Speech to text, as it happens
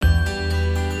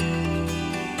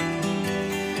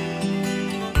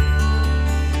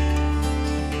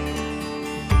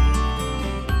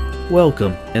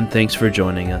Welcome, and thanks for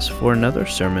joining us for another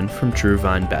sermon from True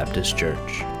Vine Baptist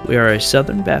Church. We are a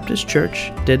Southern Baptist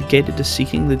church dedicated to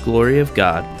seeking the glory of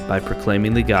God by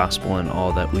proclaiming the gospel in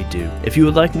all that we do. If you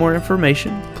would like more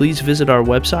information, please visit our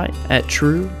website at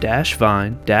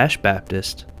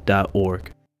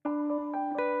true-vine-baptist.org.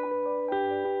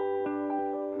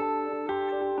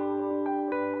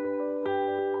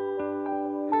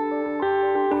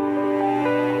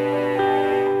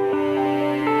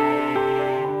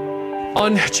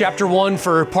 On chapter 1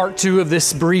 for part 2 of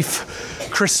this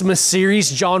brief Christmas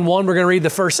series, John 1. We're going to read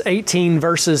the first 18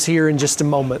 verses here in just a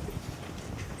moment.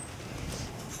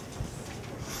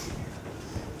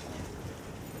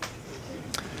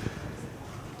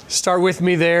 Start with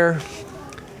me there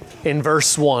in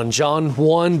verse 1. John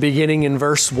 1, beginning in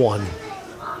verse 1.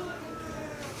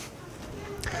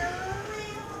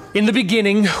 In the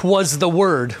beginning was the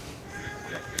Word,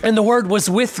 and the Word was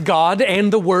with God,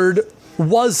 and the Word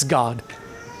was God.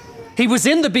 He was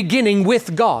in the beginning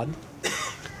with God.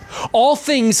 All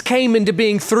things came into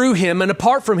being through Him, and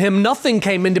apart from Him, nothing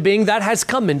came into being that has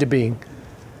come into being.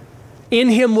 In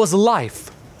Him was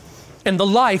life, and the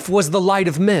life was the light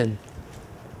of men.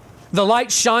 The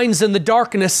light shines in the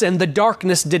darkness, and the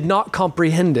darkness did not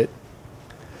comprehend it.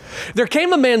 There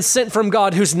came a man sent from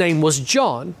God whose name was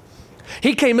John.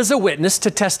 He came as a witness to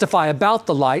testify about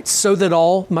the light so that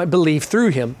all might believe through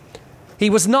him. He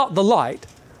was not the light,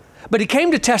 but he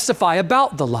came to testify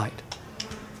about the light.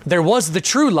 There was the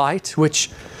true light, which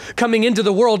coming into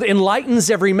the world enlightens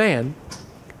every man.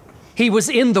 He was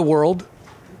in the world,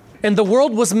 and the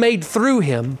world was made through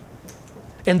him,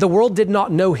 and the world did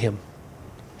not know him.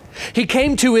 He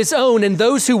came to his own, and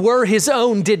those who were his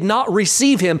own did not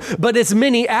receive him. But as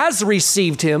many as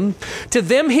received him, to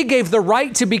them he gave the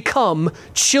right to become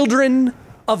children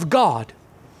of God,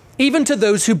 even to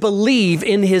those who believe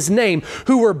in his name,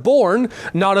 who were born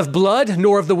not of blood,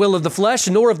 nor of the will of the flesh,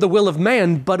 nor of the will of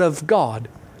man, but of God.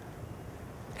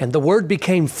 And the Word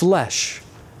became flesh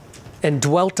and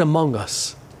dwelt among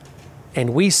us,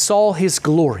 and we saw his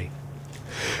glory.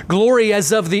 Glory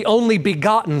as of the only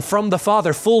begotten from the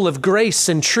Father, full of grace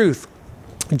and truth.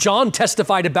 John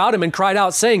testified about him and cried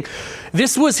out, saying,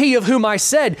 "This was he of whom I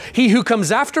said, he who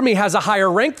comes after me has a higher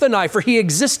rank than I, for he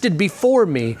existed before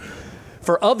me.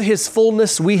 For of his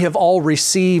fullness we have all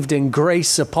received, in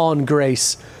grace upon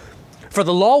grace. For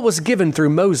the law was given through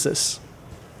Moses.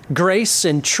 Grace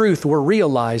and truth were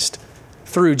realized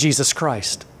through Jesus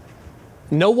Christ.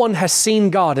 No one has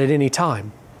seen God at any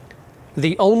time.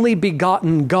 The only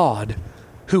begotten God,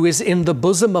 who is in the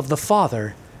bosom of the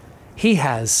Father, he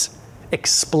has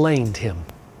explained him."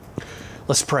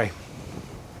 Let's pray.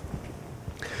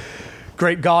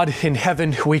 Great God in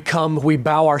heaven, we come, we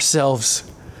bow ourselves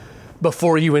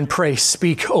before you and pray.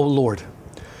 Speak, O Lord.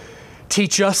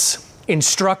 Teach us,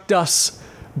 instruct us,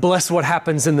 bless what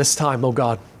happens in this time, O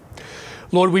God.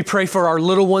 Lord, we pray for our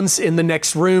little ones in the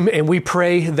next room, and we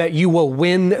pray that you will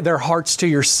win their hearts to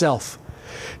yourself.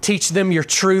 Teach them your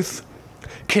truth,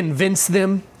 convince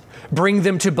them, bring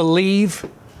them to believe,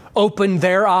 open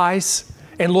their eyes,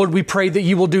 and Lord, we pray that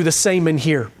you will do the same in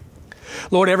here.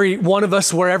 Lord, every one of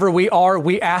us, wherever we are,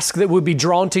 we ask that we'll be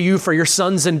drawn to you for your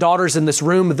sons and daughters in this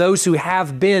room, those who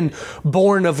have been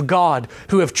born of God,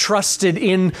 who have trusted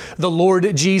in the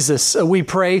Lord Jesus. We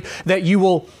pray that you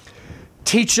will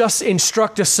teach us,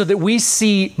 instruct us so that we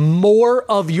see more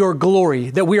of your glory,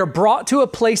 that we are brought to a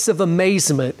place of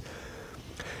amazement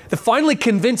that finally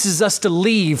convinces us to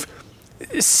leave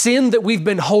sin that we've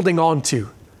been holding on to.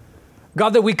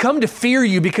 God, that we come to fear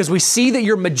you because we see that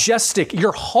you're majestic,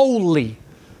 you're holy,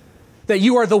 that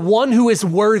you are the one who is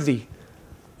worthy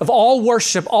of all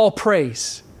worship, all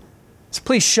praise. So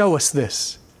please show us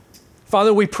this.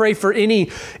 Father, we pray for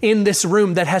any in this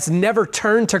room that has never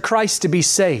turned to Christ to be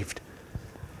saved,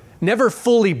 never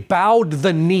fully bowed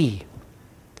the knee,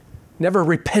 never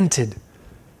repented.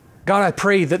 God, I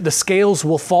pray that the scales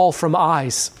will fall from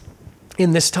eyes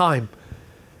in this time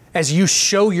as you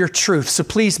show your truth. So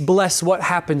please bless what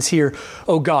happens here,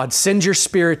 oh God. Send your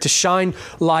Spirit to shine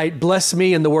light. Bless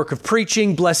me in the work of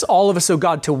preaching. Bless all of us, oh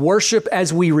God, to worship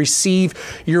as we receive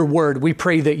your word. We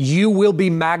pray that you will be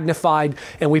magnified,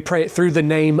 and we pray it through the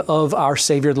name of our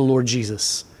Savior, the Lord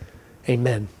Jesus.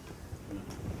 Amen.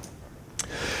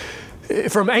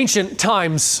 From ancient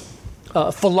times,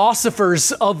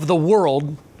 philosophers of the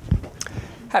world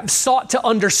have sought to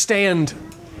understand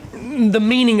the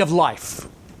meaning of life,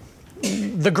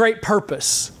 the great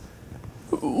purpose.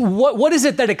 What is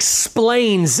it that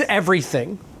explains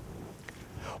everything?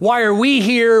 Why are we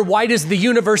here? Why does the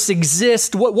universe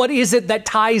exist? What is it that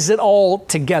ties it all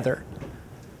together?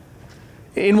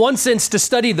 In one sense, to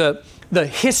study the the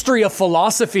history of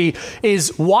philosophy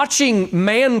is watching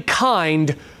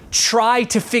mankind try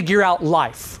to figure out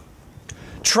life,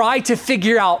 try to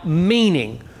figure out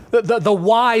meaning, the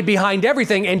why behind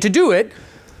everything, and to do it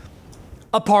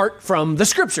apart from the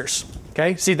scriptures.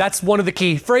 Okay, see, that's one of the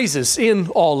key phrases in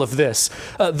all of this.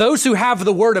 Those who have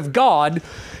the Word of God,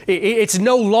 it's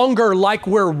no longer like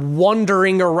we're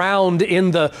wandering around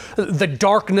in the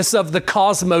darkness of the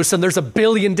cosmos and there's a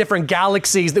billion different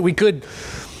galaxies that we could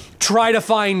try to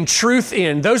find truth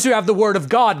in. Those who have the Word of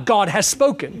God, God has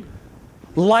spoken.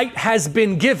 Light has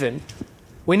been given.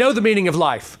 We know the meaning of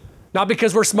life, not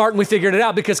because we're smart and we figured it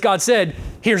out, because God said,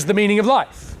 here's the meaning of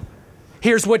life.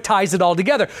 Here's what ties it all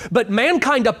together. But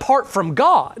mankind apart from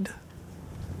God,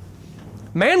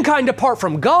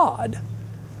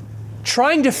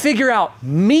 trying to figure out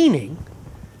meaning,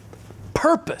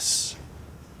 purpose,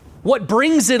 what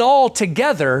brings it all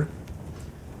together,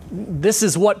 this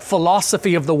is what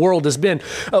philosophy of the world has been.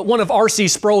 One of R.C.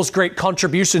 Sproul's great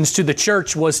contributions to the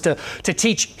church was to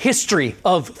teach history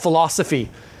of philosophy.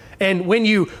 And when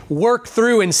you work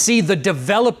through and see the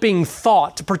developing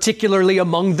thought, particularly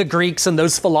among the Greeks and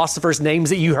those philosophers' names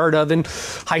that you heard of in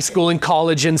high school and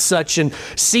college and such, and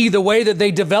see the way that they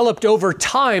developed over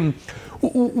time,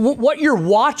 what you're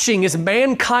watching is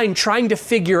mankind trying to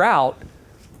figure out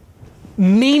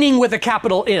meaning with a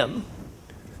capital M,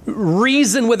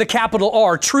 reason with a capital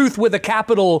R, truth with a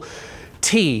capital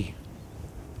T.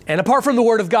 And apart from the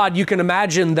Word of God, you can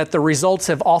imagine that the results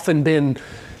have often been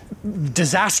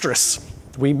disastrous.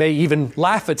 We may even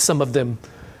laugh at some of them.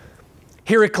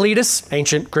 Heraclitus,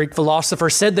 ancient Greek philosopher,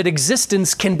 said that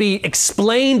existence can be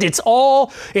explained. It's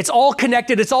all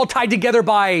connected. It's all tied together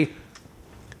by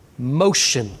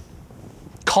motion,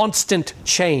 constant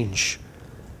change.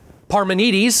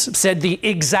 Parmenides said the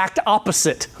exact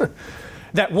opposite,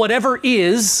 that whatever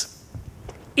is,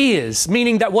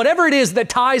 meaning that whatever it is that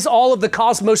ties all of the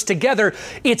cosmos together,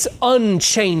 it's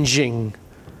unchanging.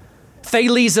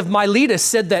 Thales of Miletus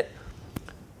said that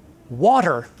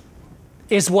water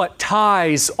is what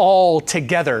ties all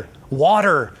together.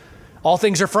 Water. All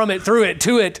things are from it, through it,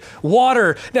 to it.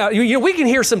 Water. Now, we can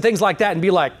hear some things like that and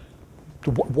be like,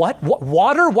 what?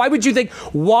 Water? Why would you think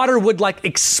water would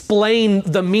explain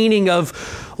the meaning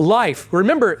of life?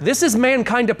 Remember, this is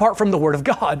mankind apart from the Word of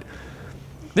God.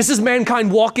 This is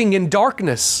mankind walking in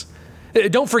darkness.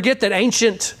 Don't forget that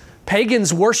ancient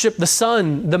pagans worshiped the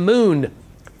sun, the moon,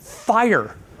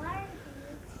 fire.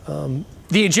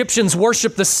 The Egyptians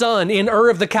worshiped the sun. In Ur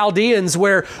of the Chaldeans,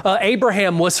 where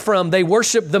Abraham was from, they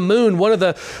worshiped the moon. One of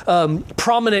the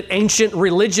prominent ancient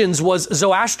religions was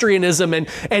Zoroastrianism,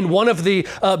 and one of the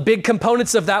big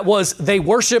components of that was they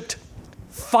worshiped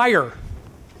fire.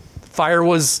 Fire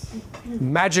was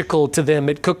magical to them.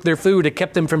 It cooked their food. It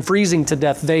kept them from freezing to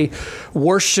death. They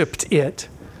worshiped it.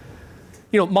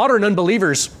 Modern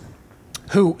unbelievers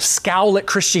who scowl at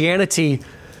Christianity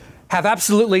have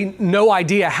absolutely no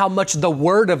idea how much the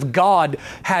Word of God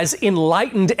has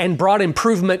enlightened and brought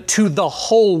improvement to the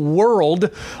whole world,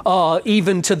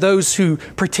 even to those who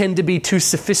pretend to be too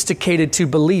sophisticated to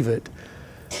believe it.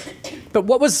 But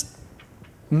what was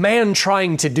man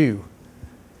trying to do?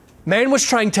 Man was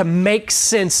trying to make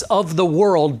sense of the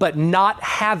world, but not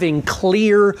having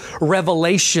clear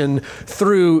revelation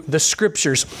through the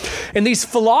scriptures. And these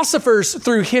philosophers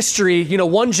through history,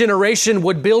 one generation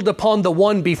would build upon the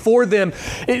one before them.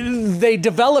 They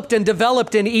developed, and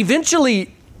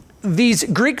eventually these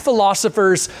Greek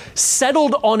philosophers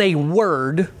settled on a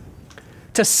word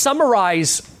to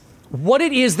summarize what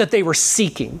it is that they were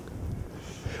seeking.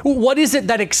 What is it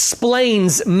that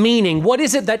explains meaning? What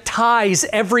is it that ties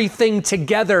everything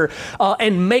together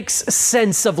and makes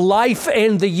sense of life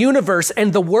and the universe?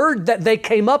 And the word that they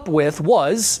came up with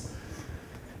was,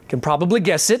 you can probably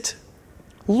guess it,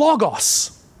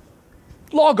 logos.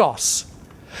 Logos.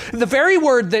 The very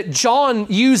word that John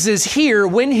uses here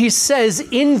when he says,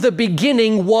 in the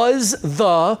beginning was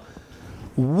the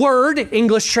Word,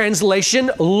 English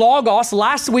translation, logos.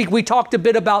 Last week we talked a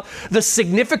bit about the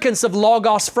significance of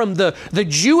logos from the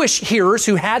Jewish hearers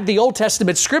who had the Old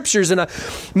Testament scriptures, and I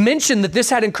mentioned that this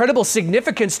had incredible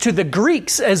significance to the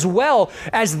Greeks as well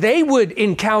as they would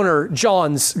encounter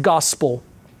John's gospel.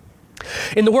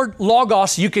 In the word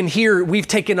logos, you can hear we've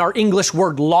taken our English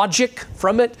word logic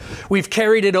from it. We've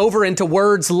carried it over into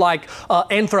words like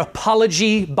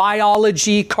anthropology,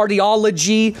 biology,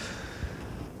 cardiology.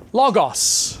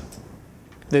 Logos.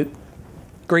 The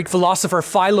Greek philosopher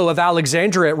Philo of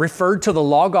Alexandria referred to the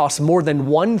logos more than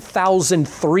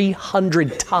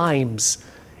 1,300 times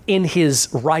in his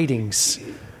writings.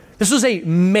 This was a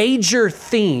major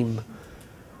theme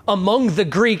among the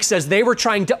Greeks as they were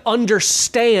trying to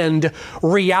understand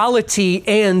reality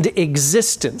and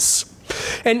existence.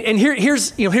 And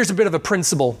here's a bit of a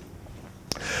principle.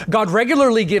 God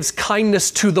regularly gives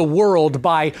kindness to the world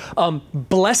by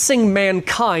blessing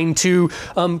mankind to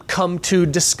come to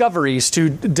discoveries, to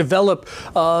develop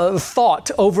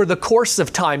thought over the course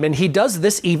of time. And he does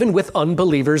this even with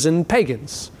unbelievers and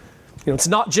pagans. It's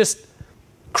not just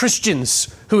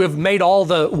Christians who have made all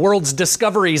the world's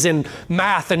discoveries in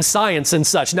math and science and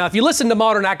such. Now, if you listen to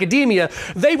modern academia,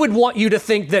 they would want you to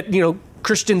think that,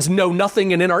 Christians know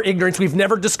nothing, and in our ignorance, we've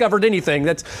never discovered anything.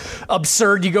 That's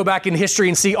absurd. You go back in history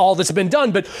and see all that's been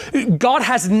done, but God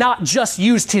has not just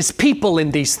used his people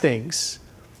in these things.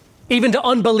 Even to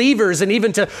unbelievers and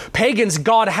even to pagans,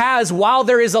 God has, while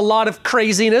there is a lot of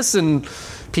craziness and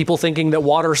people thinking that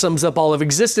water sums up all of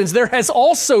existence, there has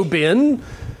also been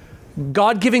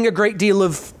God giving a great deal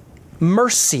of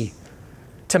mercy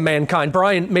to mankind.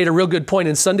 Brian made a real good point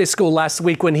in Sunday school last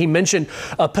week when he mentioned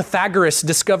Pythagoras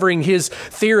discovering his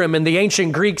theorem and the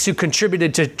ancient Greeks who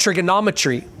contributed to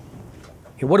trigonometry.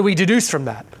 And what do we deduce from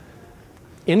that?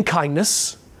 In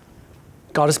kindness,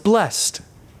 God is blessed.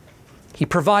 He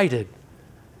provided.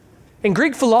 And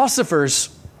Greek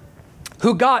philosophers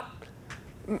who got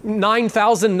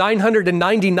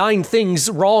 9,999 things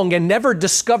wrong and never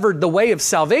discovered the way of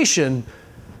salvation,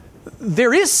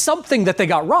 there is something that they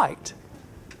got right.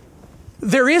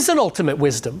 There is an ultimate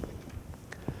wisdom.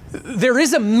 There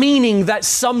is a meaning that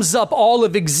sums up all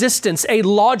of existence, a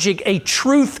logic, a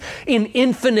truth in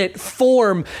infinite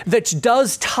form that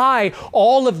does tie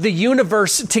all of the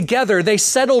universe together. They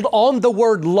settled on the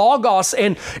word logos,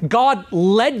 and God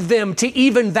led them to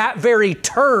even that very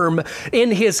term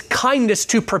in his kindness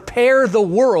to prepare the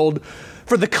world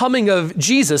for the coming of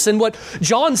Jesus. And what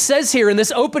John says here in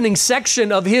this opening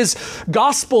section of his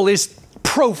gospel is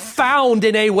profound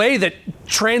in a way that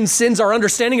transcends our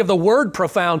understanding of the word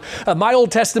profound. My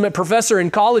Old Testament professor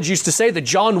in college used to say that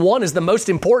John 1 is the most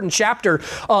important chapter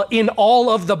in all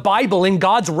of the Bible, in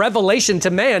God's revelation to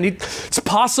man. It's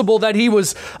possible that he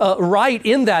was right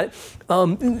in that.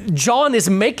 John is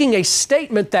making a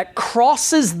statement that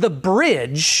crosses the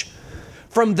bridge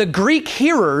from the Greek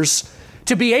hearers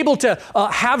to be able to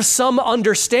have some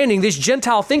understanding, these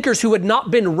Gentile thinkers who had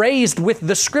not been raised with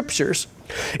the scriptures.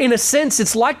 In a sense,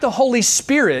 it's like the Holy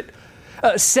Spirit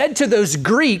said to those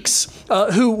Greeks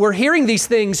who were hearing these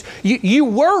things, you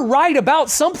were right about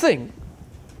something.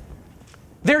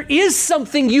 There is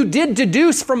something you did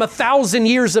deduce from 1,000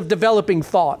 years of developing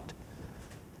thought.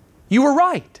 You were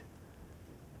right.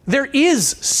 There is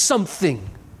something,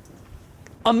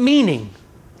 a meaning,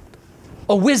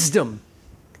 a wisdom,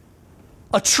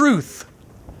 a truth,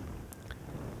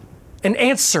 an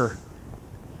answer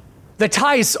that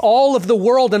ties all of the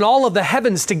world and all of the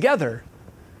heavens together.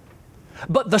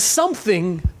 But the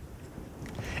something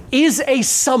is a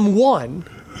someone,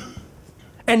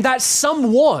 and that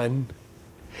someone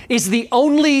is the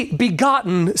only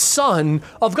begotten Son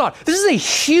of God. This is a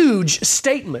huge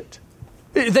statement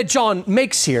that John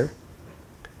makes here.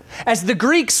 As the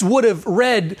Greeks would have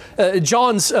read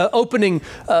John's opening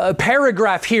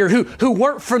paragraph here, who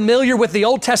weren't familiar with the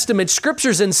Old Testament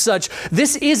scriptures and such,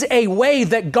 this is a way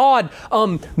that God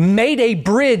made a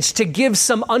bridge to give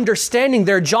some understanding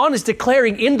there. John is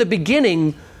declaring in the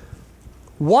beginning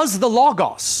was the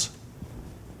Logos,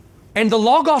 and the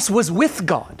Logos was with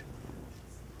God,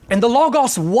 and the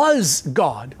Logos was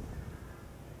God,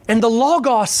 and the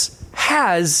Logos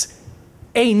has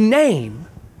a name.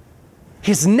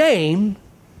 His name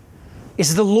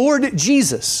is the Lord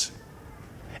Jesus,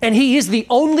 and he is the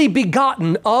only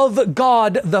begotten of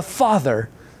God the Father.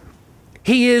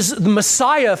 He is the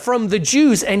Messiah from the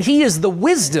Jews, and he is the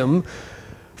wisdom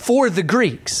for the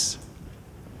Greeks.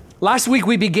 Last week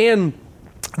we began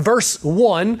verse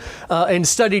 1 and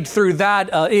studied through that.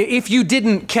 If you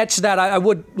didn't catch that, I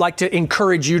would like to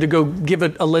encourage you to go give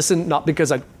it a listen, not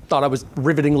because I thought I was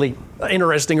rivetingly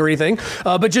interesting or anything,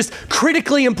 but just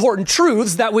critically important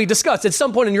truths that we discussed. At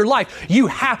some point in your life, you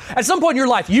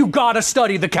got to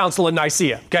study the Council of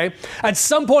Nicaea, okay? At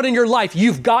some point in your life,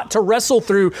 you've got to wrestle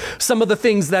through some of the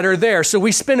things that are there. So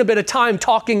we spent a bit of time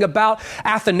talking about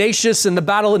Athanasius and the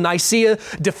Battle of Nicaea,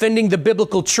 defending the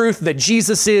biblical truth that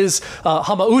Jesus is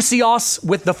homoousios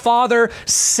with the Father,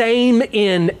 same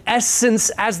in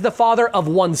essence as the Father, of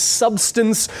one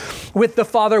substance with the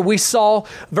Father. We saw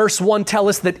verse 1 tell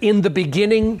us that in the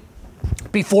beginning,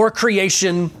 before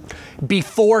creation,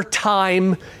 before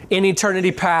time, in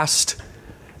eternity past,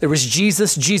 there was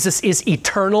Jesus. Jesus is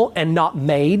eternal and not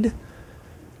made.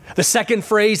 The second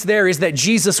phrase there is that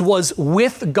Jesus was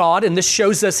with God, and this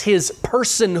shows us his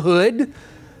personhood.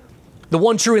 The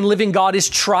one true and living God is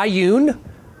triune.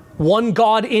 One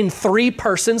God in three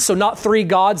persons, so not three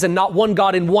gods and not one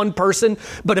God in one person,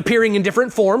 but appearing in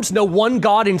different forms. No, one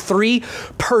God in three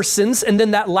persons. And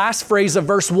then that last phrase of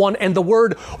verse 1, and the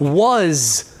Word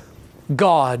was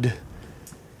God.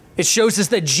 It shows us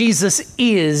that Jesus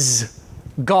is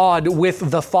God with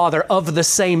the Father, of the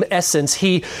same essence.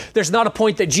 There's not a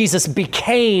point that Jesus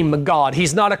became God.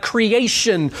 He's not a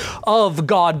creation of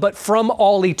God, but from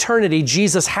all eternity,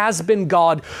 Jesus has been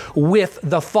God with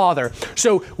the Father.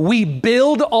 So we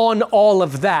build on all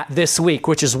of that this week,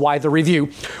 which is why the review.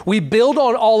 We build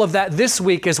on all of that this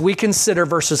week as we consider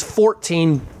verses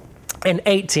 14 and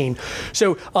 18.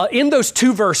 So in those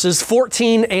two verses,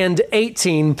 14 and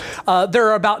 18, there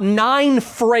are about 9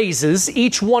 phrases,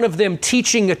 each one of them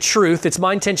teaching a truth. It's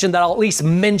my intention that I'll at least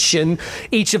mention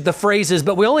each of the phrases,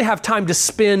 but we only have time to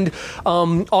spend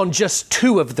on just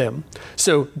 2 of them.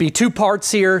 So be 2 parts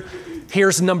here.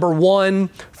 Here's number 1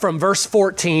 from verse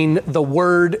 14, the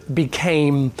Word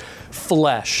became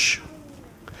flesh.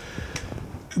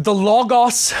 The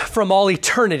Logos from all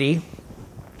eternity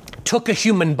took a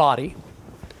human body.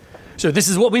 So this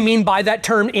is what we mean by that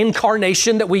term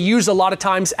incarnation that we use a lot of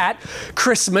times at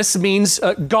Christmas. Means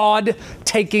God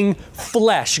taking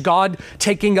flesh, God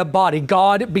taking a body.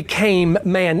 God became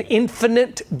man,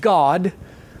 infinite God,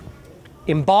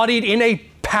 embodied in a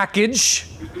package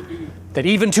that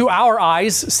even to our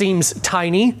eyes seems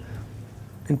tiny,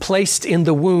 and placed in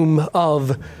the womb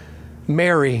of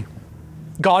Mary.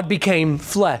 God became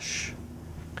flesh.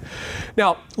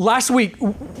 Now, last week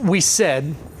we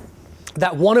said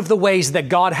that one of the ways that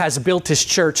God has built His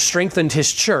church, strengthened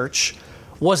His church,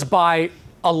 was by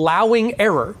allowing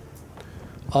error,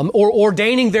 or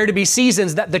ordaining there to be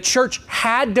seasons that the church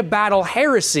had to battle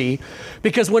heresy,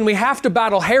 because when we have to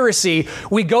battle heresy,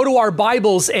 we go to our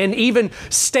Bibles and even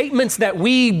statements that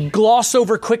we gloss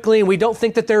over quickly and we don't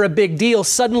think that they're a big deal,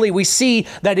 suddenly we see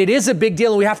that it is a big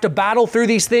deal and we have to battle through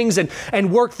these things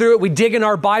and work through it. We dig in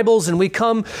our Bibles and we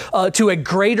come to a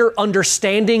greater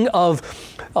understanding of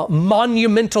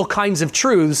monumental kinds of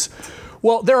truths.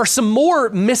 Well, there are some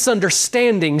more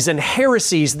misunderstandings and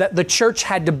heresies that the church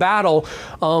had to battle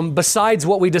besides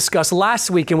what we discussed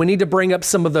last week, and we need to bring up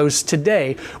some of those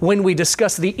today when we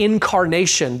discuss the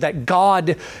incarnation, that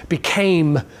God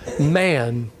became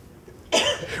man.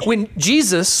 When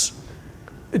Jesus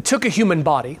took a human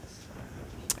body,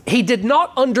 He did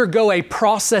not undergo a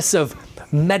process of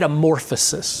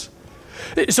metamorphosis.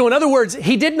 So in other words,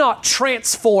 He did not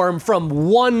transform from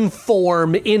one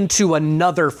form into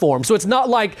another form. So it's not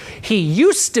like He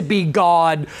used to be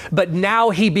God, but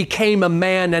now He became a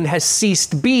man and has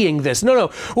ceased being this. No.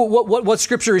 What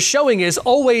Scripture is showing is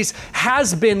always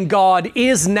has been God,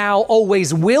 is now,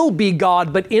 always will be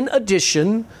God, but in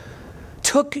addition,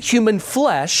 took human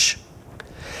flesh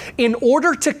in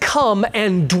order to come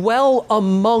and dwell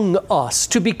among us,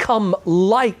 to become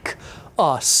like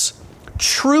us.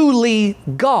 Truly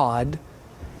God,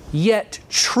 yet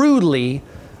truly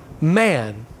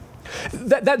man.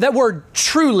 That word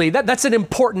truly, that's an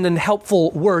important and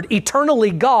helpful word. Eternally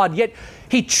God, yet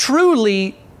He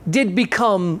truly did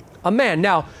become a man.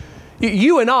 Now,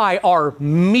 you and I are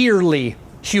merely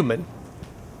human,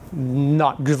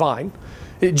 not divine.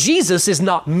 Jesus is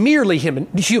not merely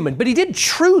human, but He did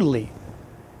truly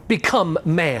become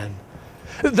man.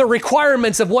 The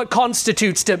requirements of what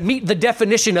constitutes to meet the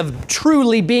definition of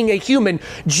truly being a human,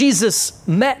 Jesus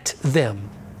met them.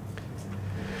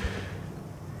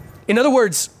 In other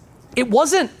words, it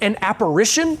wasn't an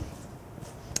apparition.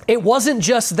 It wasn't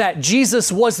just that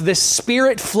Jesus was this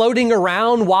spirit floating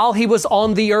around while He was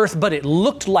on the earth, but it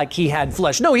looked like He had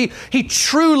flesh. No, He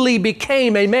truly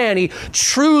became a man. He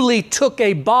truly took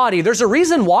a body. There's a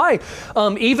reason why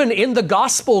even in the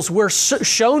Gospels we're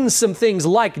shown some things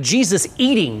like Jesus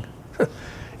eating,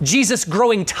 Jesus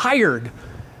growing tired.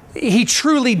 He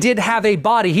truly did have a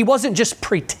body. He wasn't just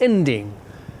pretending.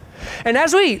 And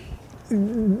as we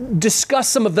discuss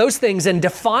some of those things and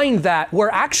define that, we're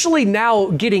actually now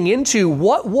getting into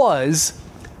what was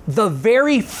the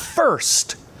very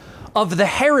first of the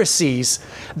heresies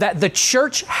that the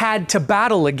church had to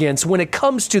battle against when it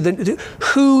comes to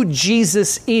who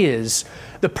Jesus is.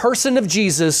 The person of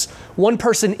Jesus, one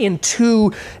person in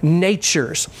 2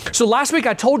 natures. So last week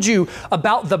I told you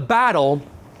about the battle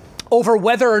over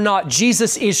whether or not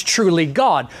Jesus is truly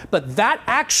God, but that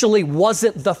actually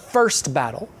wasn't the first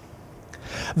battle.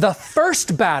 The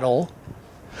first battle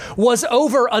was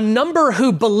over a number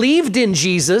who believed in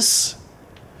Jesus,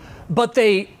 but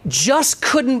they just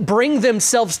couldn't bring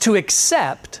themselves to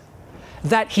accept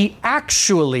that He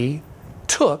actually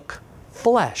took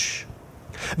flesh.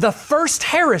 The first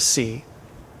heresy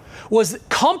was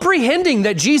comprehending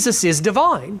that Jesus is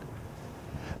divine,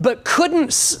 but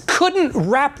couldn't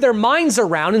wrap their minds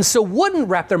around, and so wouldn't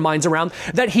wrap their minds around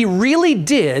that he really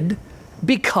did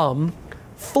become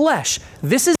flesh.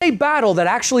 This is a battle that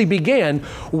actually began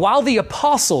while the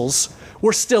apostles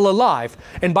were still alive.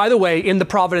 And by the way, in the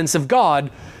providence of God,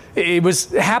 it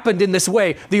happened in this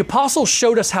way. The apostles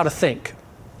showed us how to think.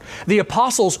 The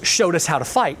apostles showed us how to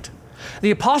fight.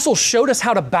 The apostles showed us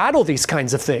how to battle these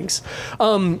kinds of things.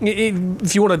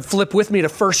 If you want to flip with me to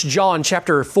 1 John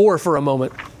chapter 4 for a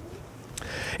moment.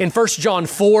 In 1 John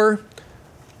 4,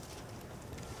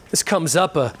 this comes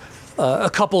up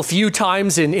a few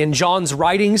times in John's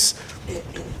writings.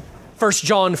 1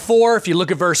 John 4, if you look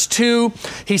at verse 2,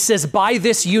 he says, "By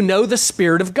this you know the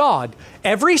Spirit of God.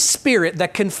 Every spirit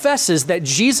that confesses that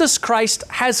Jesus Christ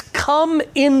has come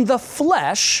in the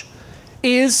flesh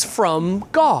is from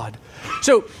God."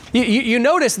 So you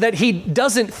notice that he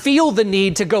doesn't feel the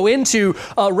need to go into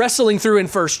wrestling through in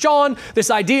 1 John, this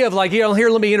idea of like, here,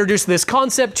 let me introduce this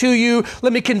concept to you.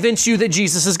 Let me convince you that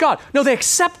Jesus is God. No, they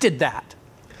accepted that.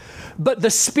 But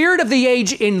the spirit of the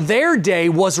age in their day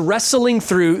was wrestling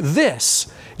through this.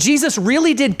 Jesus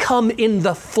really did come in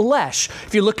the flesh.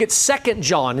 If you look at 2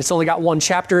 John, it's only got one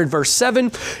chapter in verse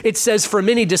 7. It says, "For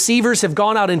many deceivers have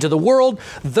gone out into the world,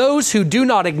 those who do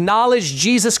not acknowledge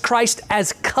Jesus Christ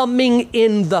as coming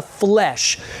in the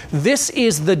flesh." This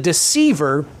is the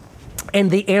deceiver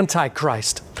and the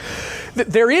Antichrist.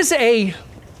 There is a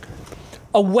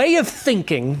way of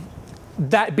thinking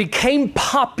that became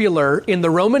popular in the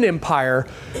Roman Empire,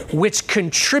 which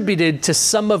contributed to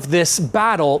some of this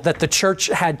battle that the church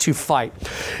had to fight.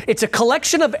 It's a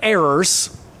collection of errors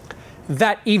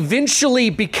that eventually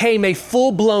became a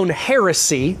full-blown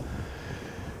heresy,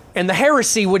 and the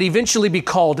heresy would eventually be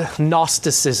called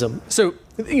Gnosticism. So,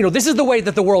 this is the way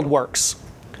that the world works.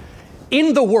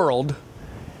 In the world,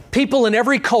 people in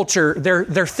every culture,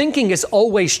 their thinking is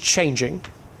always changing.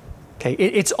 Okay,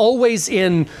 it's always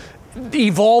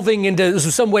evolving into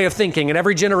some way of thinking. And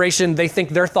every generation, they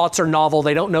think their thoughts are novel.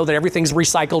 They don't know that everything's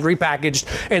recycled, repackaged,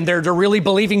 and they're really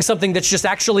believing something that's just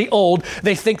actually old.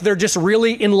 They think they're just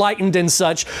really enlightened and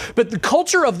such. But the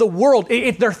culture of the world,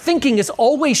 their thinking is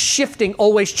always shifting,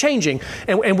 always changing.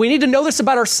 And we need to know this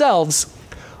about ourselves.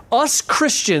 Us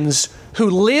Christians who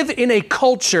live in a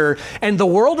culture and the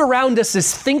world around us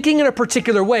is thinking in a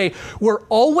particular way, we're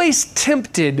always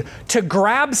tempted to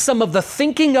grab some of the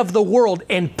thinking of the world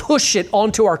and push it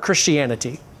onto our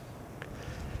Christianity.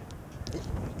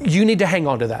 You need to hang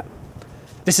on to that.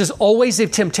 This is always a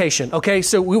temptation, okay?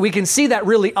 So we can see that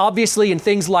really obviously in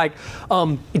things like,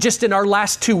 just in our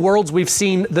last two worlds, we've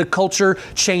seen the culture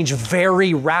change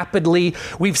very rapidly.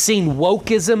 We've seen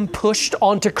wokeism pushed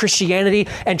onto Christianity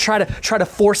and try to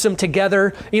force them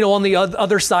together. On the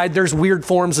other side, there's weird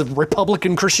forms of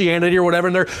Republican Christianity or whatever,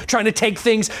 and they're trying to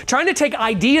take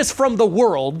ideas from the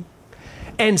world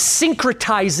and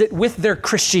syncretize it with their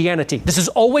Christianity. This is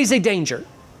always a danger.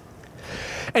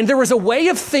 And there was a way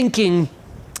of thinking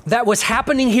that was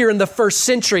happening here in the first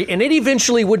century, and it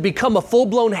eventually would become a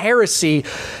full-blown heresy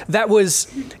that was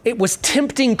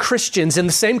tempting Christians in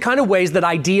the same kind of ways that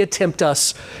idea tempt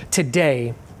us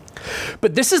today.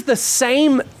 But this is the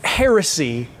same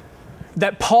heresy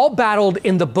that Paul battled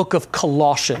in the book of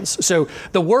Colossians. So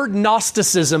the word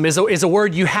Gnosticism is a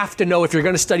word you have to know if you're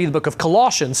going to study the book of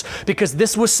Colossians, because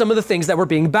this was some of the things that were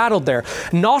being battled there.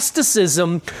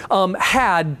 Gnosticism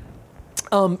had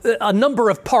a number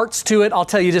of parts to it. I'll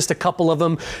tell you just a couple of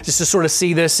them, just to sort of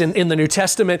see this in the New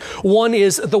Testament. One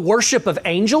is the worship of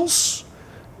angels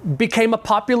became a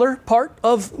popular part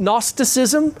of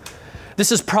Gnosticism.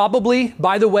 This is probably,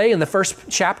 by the way, in the first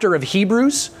chapter of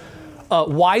Hebrews,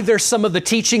 why there's some of the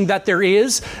teaching that there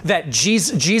is, that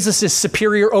Jesus is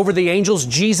superior over the angels.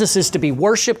 Jesus is to be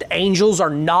worshiped. Angels are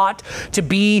not to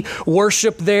be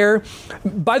worshiped there.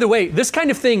 By the way, this kind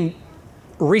of thing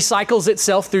recycles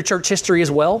itself through church history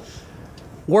as well.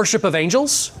 Worship of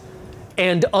angels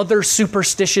and other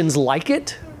superstitions like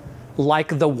it,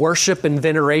 like the worship and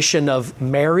veneration of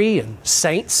Mary and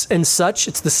saints and such.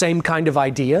 It's the same kind of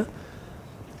idea.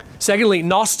 Secondly,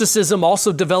 Gnosticism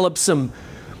also developed some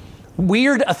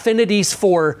weird affinities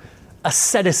for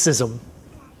asceticism.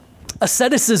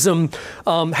 Asceticism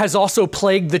has also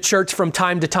plagued the church from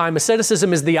time to time.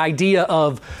 Asceticism is the idea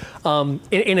of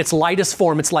In its lightest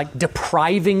form, it's like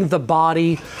depriving the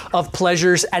body of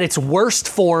pleasures. At its worst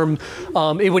form,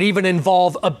 it would even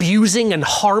involve abusing and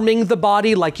harming the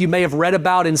body, like you may have read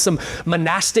about in some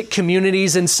monastic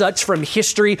communities and such from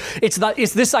history. It's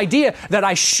this idea that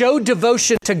I show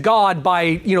devotion to God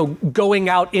by, going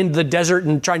out in the desert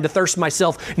and trying to thirst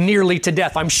myself nearly to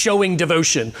death. I'm showing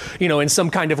devotion, in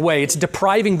some kind of way. It's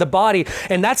depriving the body.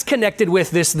 And that's connected with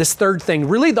this third thing.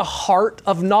 Really, the heart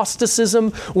of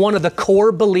Gnosticism, one of the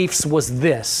core beliefs was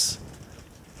this: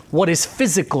 what is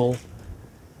physical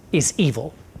is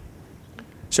evil.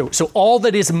 So all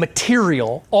that is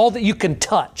material, all that you can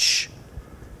touch,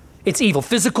 it's evil.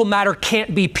 Physical matter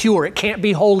can't be pure. It can't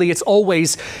be holy. It's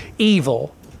always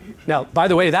evil. Now, by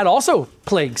the way, that also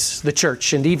plagues the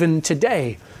church, and even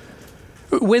today.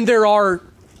 When there are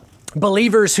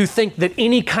believers who think that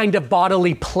any kind of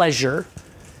bodily pleasure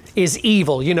is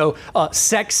evil,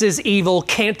 sex is evil,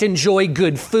 can't enjoy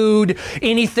good food,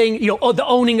 anything, the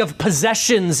owning of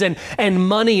possessions and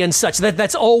money and such,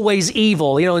 that's always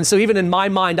evil, and so even in my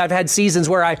mind, I've had seasons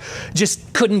where I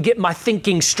just couldn't get my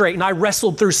thinking straight, and I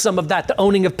wrestled through some of that, the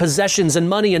owning of possessions and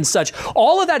money and such.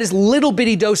 All of that is little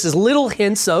bitty doses, little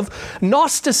hints of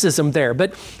Gnosticism there.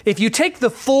 But if you take the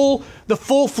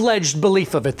full-fledged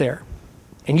belief of it there,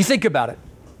 and you think about it,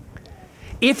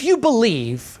 if you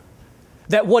believe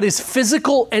that what is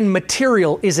physical and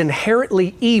material is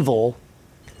inherently evil,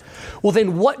 well,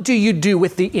 then what do you do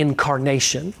with the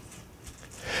incarnation?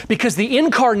 Because the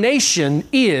incarnation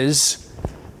is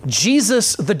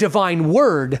Jesus, the divine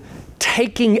word,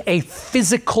 taking a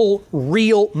physical,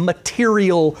 real,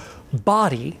 material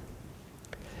body.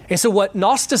 And so what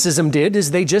Gnosticism did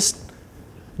is they just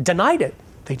denied it.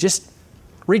 They just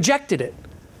rejected it.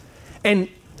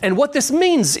 And what this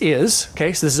means is, so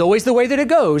this is always the way that it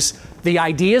goes, the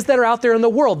ideas that are out there in the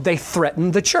world, they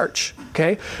threaten the church,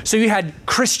 okay? So you had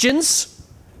Christians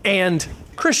and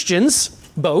Christians,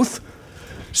 both,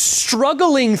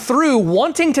 struggling through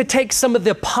wanting to take some of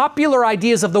the popular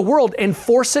ideas of the world and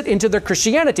force it into their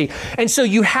Christianity. And so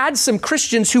you had some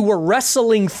Christians who were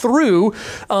wrestling through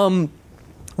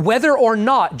whether or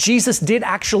not Jesus did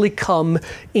actually come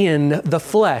in the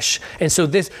flesh. And so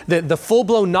the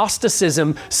full-blown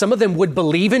Gnosticism, some of them would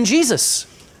believe in Jesus,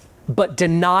 but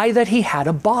deny that he had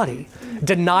a body,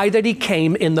 deny that he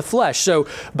came in the flesh. So,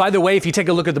 by the way, if you take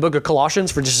a look at the book of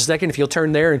Colossians for just a second, if you'll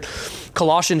turn there, in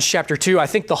Colossians chapter 2, I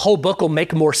think the whole book will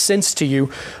make more sense to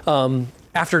you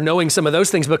after knowing some of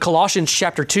those things. But Colossians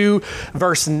chapter 2,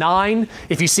 verse 9,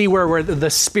 if you see where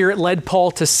the Spirit led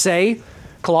Paul to say,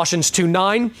 Colossians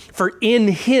 2:9, for in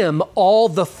him all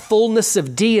the fullness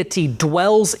of deity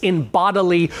dwells in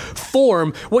bodily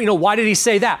form. Well, why did he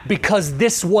say that? Because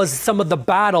this was some of the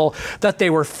battle that they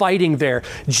were fighting there.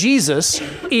 Jesus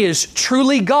is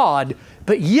truly God,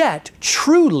 but yet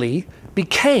truly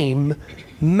became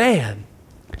man.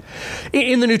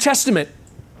 In the New Testament,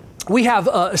 we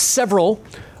have several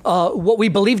what we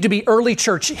believe to be early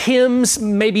church hymns,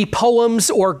 maybe poems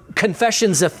or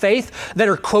confessions of faith that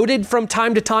are quoted from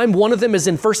time to time. One of them is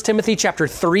in 1 Timothy chapter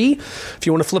 3. If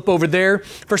you want to flip over there,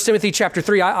 1 Timothy chapter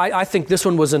 3, I think this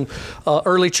one was an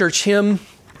early church hymn.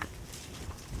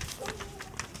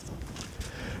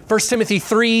 1 Timothy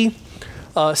 3,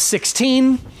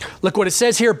 16. Look what it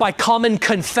says here. By common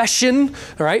confession,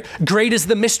 all right, great is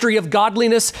the mystery of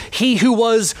godliness. He who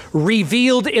was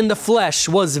revealed in the flesh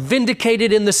was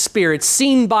vindicated in the spirit,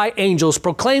 seen by angels,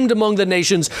 proclaimed among the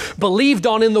nations, believed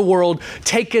on in the world,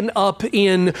 taken up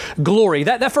in glory.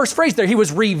 That first phrase there, he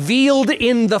was revealed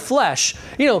in the flesh.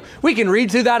 We can read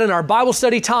through that in our Bible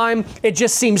study time. It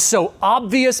just seems so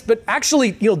obvious, but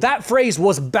actually, that phrase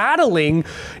was battling,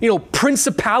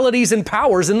 principalities and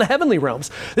powers in the heavenly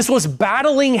realms. This was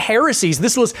battling heresies.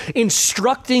 This was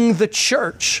instructing the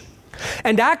church.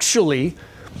 And actually,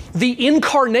 the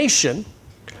incarnation,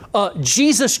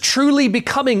 Jesus truly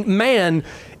becoming man,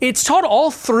 it's taught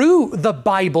all through the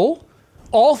Bible,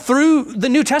 all through the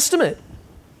New Testament.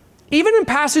 Even in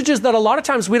passages that a lot of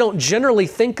times we don't generally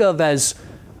think of as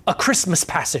a Christmas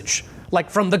passage, like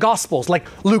from the Gospels, like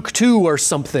Luke 2 or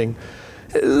something.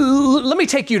 Let me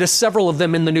take you to several of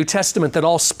them in the New Testament that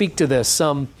all speak to this.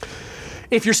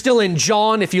 If you're still in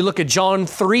John, if you look at John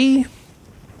 3,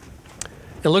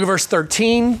 and look at verse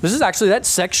 13, this is actually that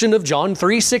section of John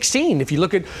 3:16. If you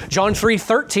look at John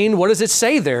 3:13, what does it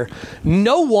say there?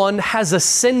 No one has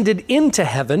ascended into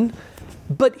heaven,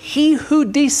 but he who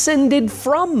descended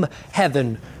from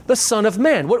heaven, the Son of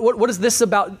Man. What is this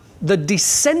about the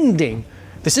descending?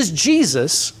 This is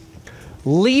Jesus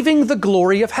leaving the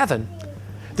glory of heaven.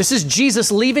 This is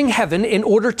Jesus leaving heaven in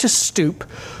order to stoop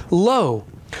low.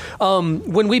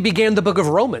 When we began the book of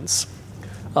Romans,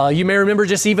 You may remember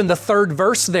just even the third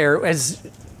verse there as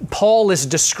Paul is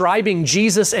describing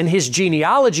Jesus and his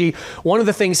genealogy. One of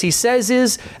the things he says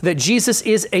is that Jesus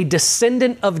is a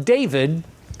descendant of David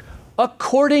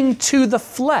according to the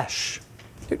flesh.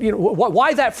 You know,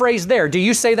 why that phrase there? Do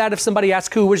you say that if somebody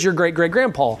asks who was your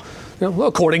great-great-grandpa? Well,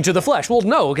 according to the flesh. Well,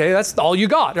 no, okay, that's all you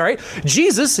got, all right?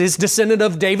 Jesus is descendant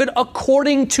of David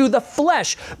according to the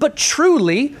flesh, but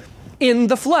truly in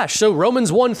the flesh. So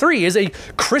Romans 1:3 is a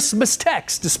Christmas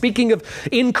text speaking of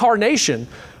incarnation.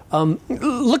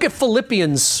 Look at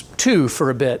Philippians 2 for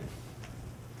a bit.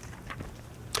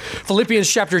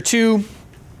 Philippians chapter 2.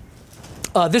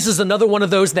 This is another one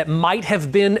of those that might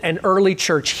have been an early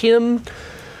church hymn.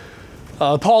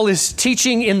 Paul is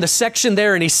teaching in the section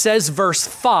there, and he says, verse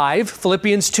 5,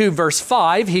 Philippians 2, verse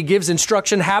 5, he gives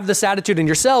instruction, have this attitude in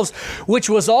yourselves, which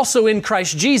was also in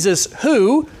Christ Jesus,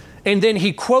 who, and then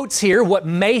he quotes here what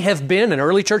may have been an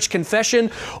early church confession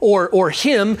or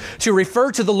hymn to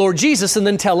refer to the Lord Jesus and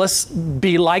then tell us,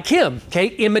 be like him, okay,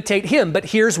 imitate him. But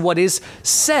here's what is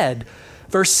said.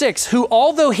 Verse 6, who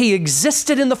although he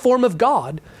existed in the form of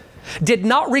God, did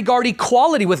not regard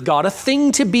equality with God a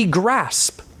thing to be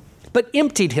grasped, but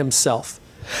emptied himself,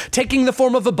 taking the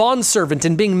form of a bondservant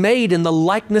and being made in the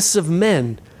likeness of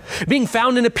men. Being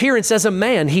found in appearance as a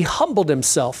man, he humbled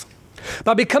himself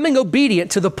by becoming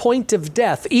obedient to the point of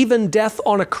death, even death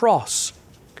on a cross.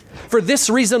 For this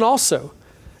reason also,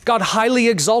 God highly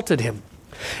exalted him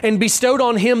and bestowed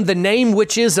on him the name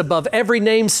which is above every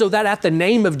name, so that at the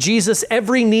name of Jesus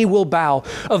every knee will bow,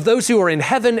 of those who are in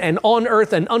heaven and on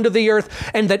earth and under the earth,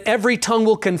 and that every tongue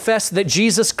will confess that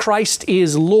Jesus Christ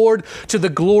is Lord, to the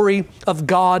glory of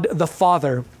God the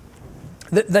Father.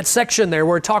 That section there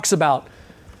where it talks about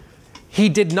he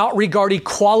did not regard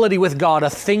equality with God a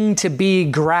thing to be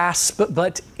grasped,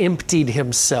 but emptied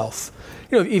himself.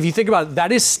 You know, if you think about it,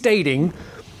 that is stating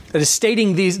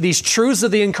these truths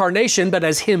of the incarnation, but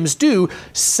as hymns do,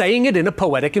 saying it in a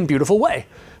poetic and beautiful way,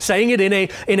 saying it in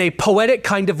a poetic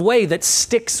kind of way that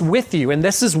sticks with you. And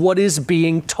this is what is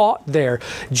being taught there.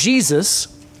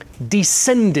 Jesus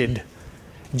descended.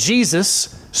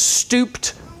 Jesus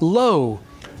stooped low,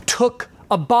 took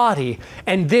a body,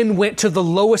 and then went to the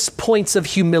lowest points of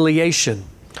humiliation.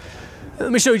 Let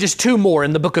me show you just two more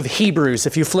in the book of Hebrews,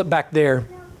 if you flip back there.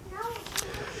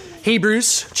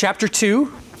 Hebrews chapter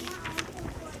 2.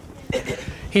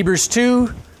 Hebrews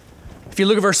 2, if you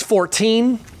look at verse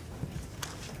 14,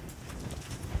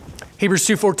 Hebrews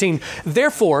 2:14,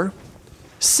 therefore,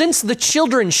 since the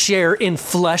children share in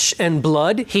flesh and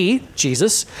blood, he,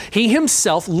 Jesus, he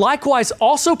himself likewise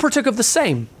also partook of the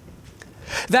same,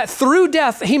 that through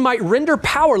death he might render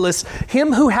powerless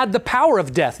him who had the power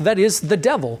of death, that is, the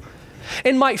devil,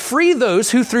 and might free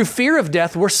those who through fear of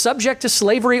death were subject to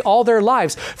slavery all their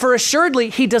lives. For assuredly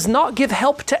he does not give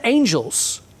help to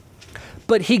angels,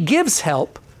 but he gives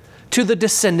help to the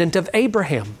descendant of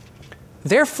Abraham.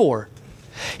 Therefore,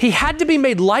 he had to be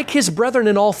made like his brethren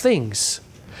in all things,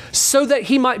 so that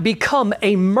he might become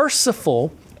a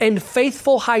merciful and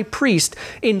faithful high priest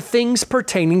in things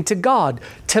pertaining to God,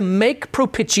 to make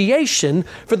propitiation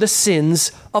for the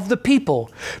sins of the people.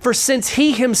 For since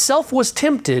he himself was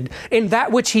tempted in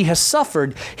that which he has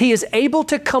suffered, he is able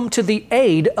to come to the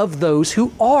aid of those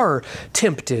who are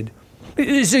tempted.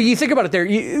 So you think about it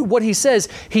there, what he says,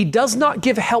 he does not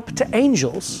give help to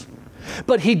angels,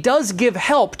 but he does give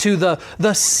help to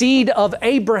the seed of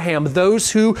Abraham,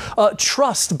 those who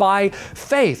trust by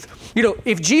faith. You know,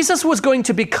 if Jesus was going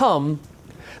to become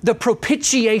the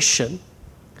propitiation,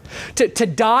 to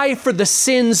die for the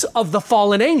sins of the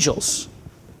fallen angels,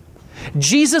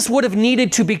 Jesus would have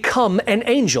needed to become an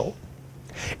angel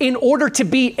in order to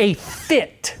be a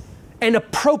fit and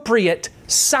appropriate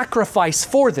sacrifice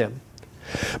for them.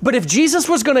 But if Jesus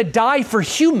was going to die for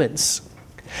humans,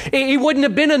 it wouldn't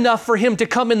have been enough for him to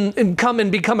come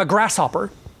and become a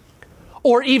grasshopper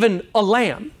or even a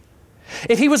lamb.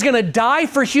 If he was going to die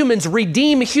for humans,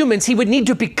 redeem humans, he would need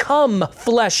to become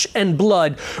flesh and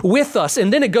blood with us.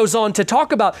 And then it goes on to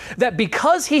talk about that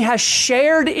because he has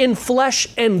shared in flesh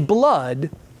and blood,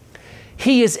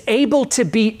 he is able to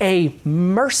be a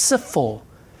merciful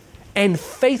and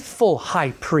faithful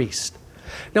high priest.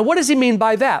 Now, what does he mean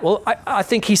by that? Well, I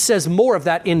think he says more of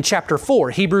that in chapter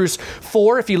 4. Hebrews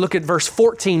 4, if you look at verse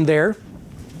 14 there,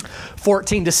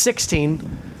 14 to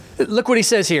 16, look what he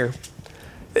says here.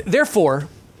 Therefore,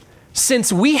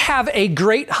 since we have a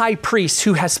great high priest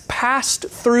who has passed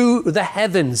through the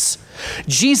heavens,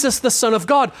 Jesus, the Son of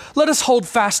God, let us hold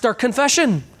fast our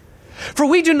confession. For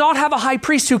we do not have a high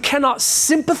priest who cannot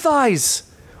sympathize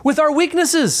with our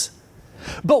weaknesses,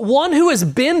 but one who has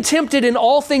been tempted in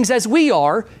all things as we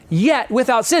are, yet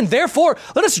without sin. Therefore,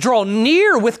 let us draw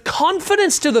near with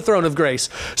confidence to the throne of grace,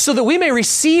 so that we may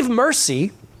receive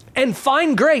mercy and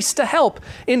find grace to help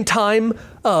in time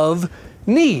of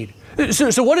need.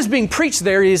 So what is being preached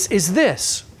there is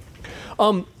this.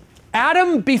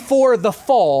 Adam, before the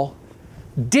fall,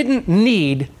 didn't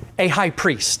need a high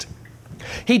priest.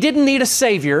 He didn't need a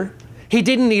savior. He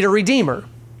didn't need a redeemer.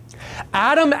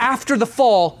 Adam, after the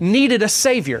fall, needed a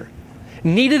savior,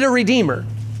 needed a redeemer,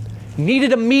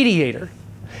 needed a mediator,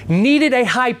 needed a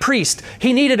high priest.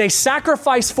 He needed a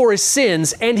sacrifice for his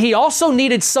sins, and he also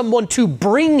needed someone to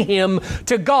bring him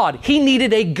to God. He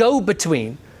needed a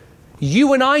go-between.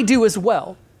 You and I do as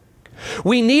well.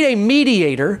 We need a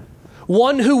mediator,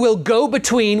 one who will go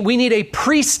between. We need a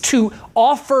priest to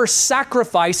offer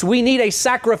sacrifice. We need a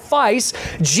sacrifice.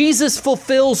 Jesus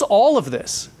fulfills all of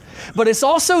this. But it's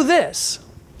also this,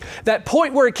 that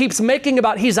point where it keeps making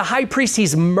about he's a high priest,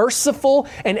 he's merciful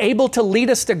and able to lead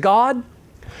us to God.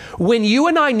 When you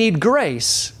and I need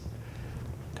grace,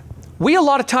 we a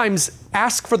lot of times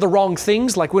ask for the wrong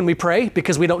things, like when we pray,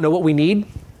 because we don't know what we need.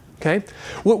 Okay?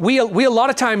 We a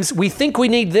lot of times, we think we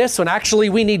need this when actually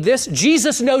we need this.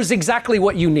 Jesus knows exactly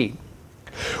what you need.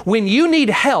 When you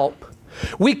need help,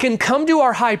 we can come to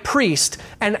our high priest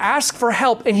and ask for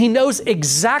help, and he knows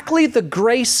exactly the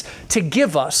grace to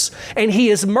give us, and he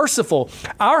is merciful.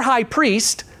 Our high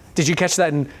priest, did you catch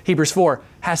that in Hebrews 4,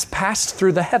 has passed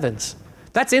through the heavens.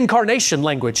 That's incarnation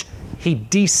language. He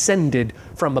descended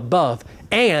from above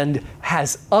and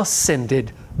has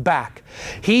ascended back.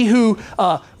 He who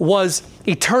was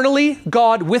eternally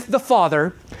God with the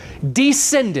Father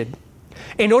descended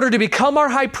in order to become our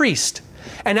high priest,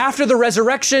 and after the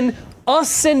resurrection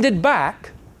ascended back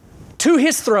to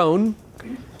his throne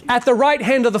at the right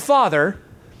hand of the Father.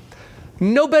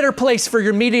 No better place for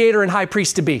your mediator and high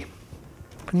priest to be.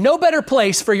 No better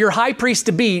place for your high priest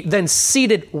to be than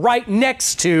seated right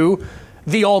next to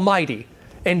the Almighty.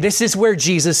 And this is where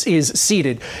Jesus is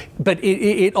seated. But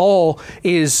it all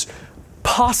is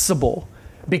possible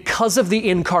because of the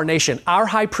incarnation. Our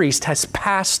high priest has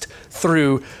passed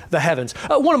through the heavens.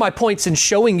 One of my points in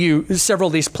showing you several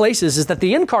of these places is that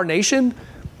the incarnation,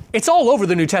 it's all over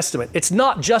the New Testament. It's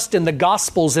not just in the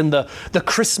Gospels and the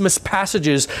Christmas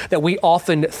passages that we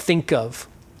often think of.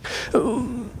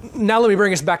 Now let me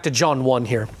bring us back to John 1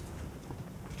 here.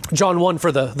 John 1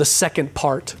 for the second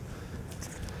part.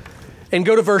 And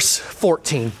go to verse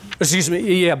 14.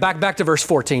 Back to verse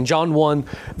 14. John 1,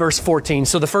 verse 14.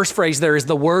 So the first phrase there is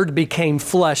the Word became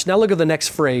flesh. Now look at the next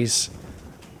phrase.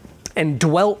 And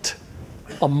dwelt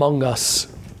among us.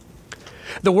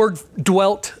 The word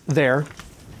dwelt there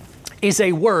is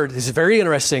a word, this is very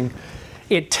interesting.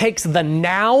 It takes the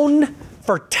noun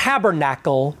for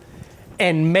tabernacle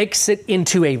and makes it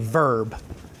into a verb.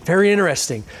 Very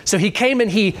interesting. So he came and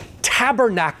he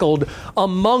tabernacled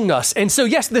among us. And so,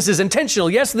 yes, this is intentional.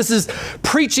 Yes, this is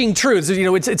preaching truths. You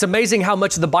know, it's amazing how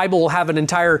much the Bible will have an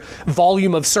entire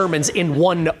volume of sermons in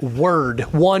one word.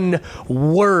 One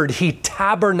word. He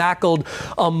tabernacled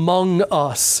among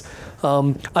us.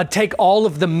 Take all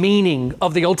of the meaning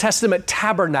of the Old Testament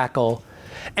tabernacle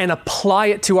and apply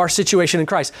it to our situation in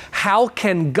Christ. How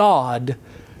can God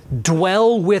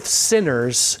dwell with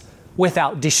sinners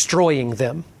without destroying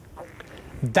them?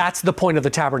 That's the point of the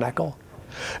tabernacle.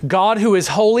 God, who is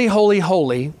holy, holy,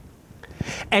 holy,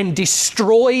 and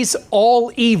destroys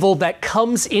all evil that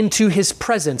comes into his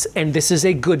presence, and this is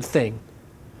a good thing.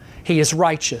 He is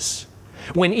righteous.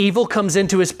 When evil comes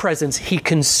into his presence, he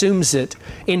consumes it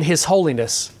in his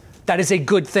holiness. That is a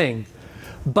good thing.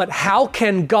 But how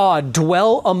can God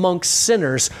dwell amongst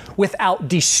sinners without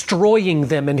destroying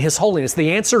them in his holiness?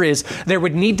 The answer is there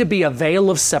would need to be a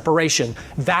veil of separation.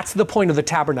 That's the point of the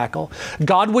tabernacle.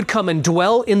 God would come and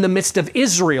dwell in the midst of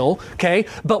Israel, okay,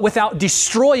 but without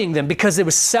destroying them because it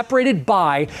was separated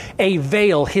by a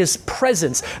veil, his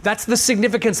presence. That's the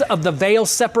significance of the veil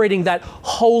separating that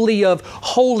holy of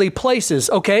holy places,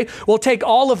 okay? We'll take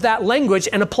all of that language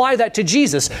and apply that to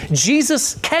Jesus.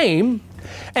 Jesus came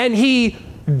and he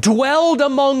dwelled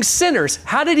among sinners.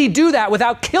 How did he do that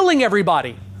without killing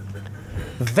everybody?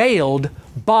 Veiled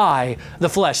by the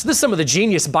flesh. This is some of the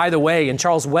genius, by the way, in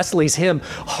Charles Wesley's hymn,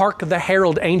 Hark the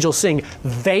Herald Angels Sing,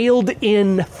 veiled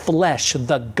in flesh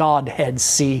the Godhead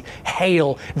see,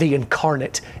 hail the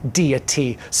incarnate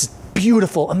deity. It's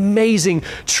beautiful, amazing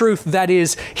truth that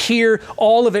is here.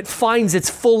 All of it finds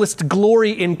its fullest glory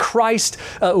in Christ.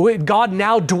 God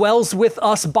now dwells with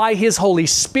us by his Holy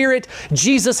Spirit.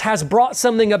 Jesus has brought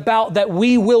something about that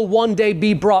we will one day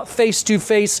be brought face to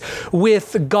face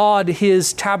with God.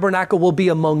 His tabernacle will be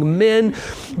among men.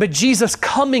 But Jesus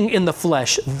coming in the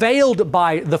flesh, veiled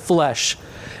by the flesh.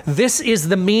 This is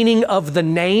the meaning of the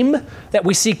name that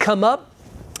we see come up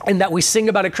and that we sing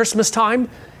about at Christmas time.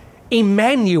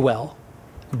 Emmanuel,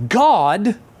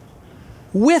 God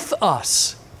with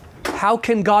us. How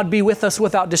can God be with us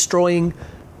without destroying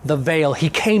the veil? He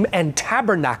came and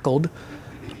tabernacled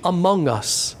among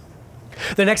us.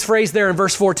 The next phrase there in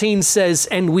verse 14 says,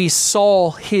 and we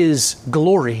saw his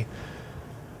glory.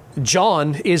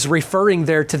 John is referring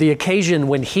there to the occasion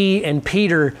when he and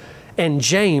Peter and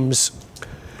James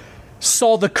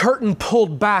saw the curtain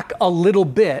pulled back a little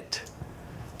bit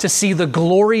to see the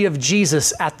glory of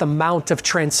Jesus at the Mount of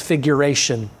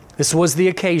Transfiguration. This was the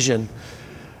occasion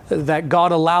that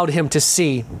God allowed him to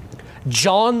see.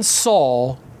 John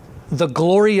saw the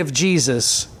glory of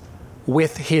Jesus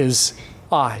with his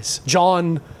eyes.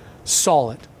 John saw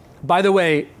it. By the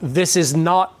way, this is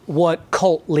not what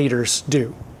cult leaders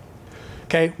do.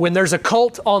 Okay, when there's a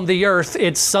cult on the earth,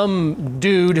 it's some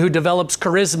dude who develops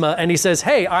charisma and he says,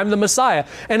 hey, I'm the Messiah.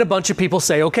 And a bunch of people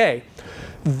say, okay.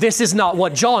 This is not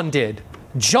what John did.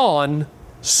 John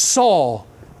saw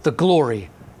the glory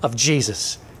of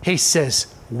Jesus. He says,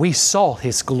 we saw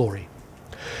his glory.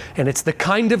 And it's the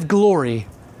kind of glory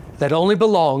that only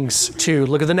belongs to,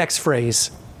 look at the next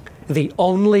phrase, the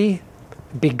only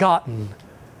begotten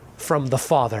from the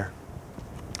Father.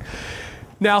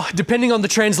 Now, depending on the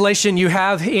translation you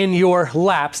have in your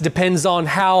laps, depends on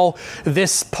how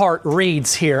this part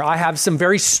reads here. I have some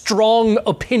very strong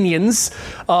opinions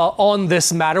on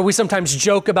this matter. We sometimes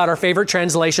joke about our favorite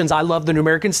translations. I love the New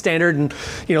American Standard and,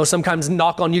 sometimes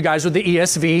knock on you guys with the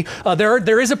ESV.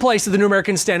 There is a place that the New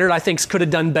American Standard I think could have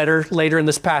done better later in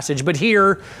this passage. But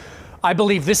here, I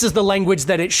believe this is the language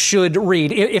that it should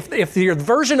read. If your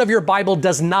version of your Bible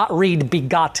does not read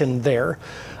begotten there,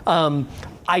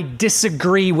 I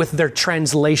disagree with their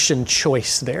translation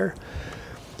choice there.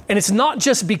 And it's not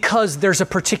just because there's a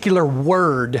particular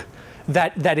word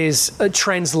that is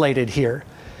translated here.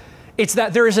 It's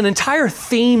that there is an entire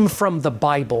theme from the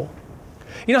Bible.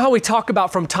 You know how we talk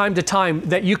about from time to time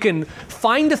that you can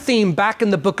find a theme back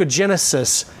in the book of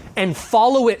Genesis and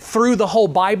follow it through the whole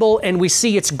Bible and we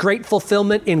see its great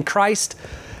fulfillment in Christ?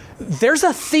 There's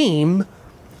a theme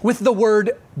with the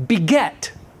word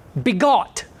beget,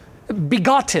 begot,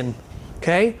 begotten,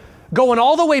 okay? Going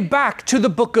all the way back to the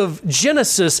book of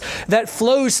Genesis that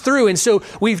flows through. And so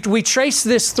we trace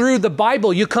this through the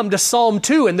Bible. You come to Psalm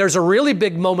 2 and there's a really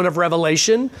big moment of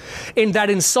revelation in that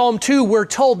in Psalm 2 we're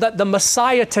told that the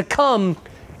Messiah to come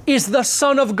is the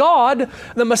Son of God.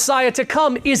 The Messiah to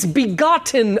come is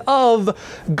begotten of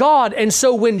God. And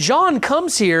so when John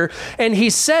comes here and he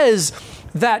says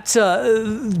that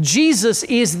Jesus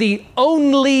is the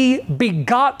only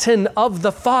begotten of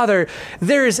the Father,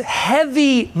 there's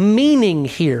heavy meaning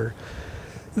here.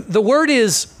 The word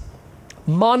is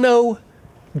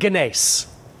monogenes.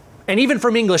 And even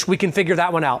from English, we can figure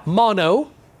that one out.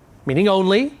 Mono, meaning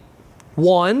only,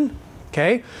 one,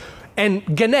 okay?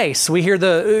 And genes, we hear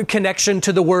the connection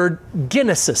to the word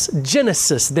Genesis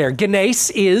there. Genes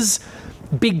is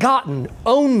begotten,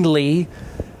 only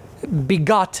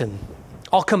begotten.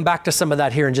 I'll come back to some of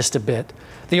that here in just a bit.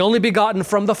 The only begotten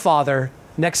from the Father,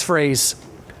 next phrase,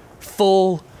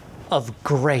 full of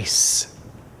grace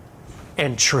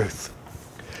and truth.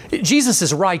 Jesus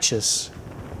is righteous.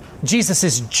 Jesus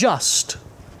is just.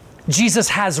 Jesus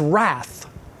has wrath.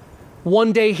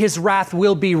 One day his wrath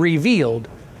will be revealed.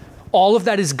 All of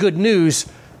that is good news,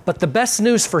 but the best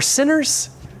news for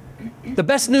sinners, the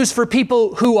best news for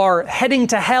people who are heading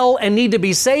to hell and need to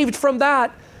be saved from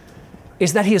that,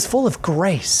 is that he is full of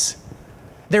grace.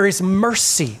 There is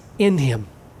mercy in him.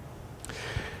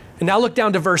 And now look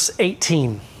down to verse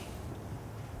 18.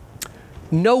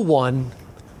 No one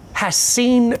has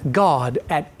seen God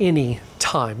at any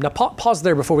time. Now pause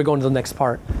there before we go into the next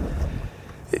part.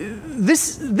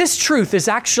 This truth is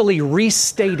actually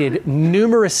restated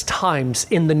numerous times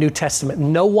in the New Testament.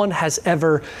 No one has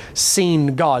ever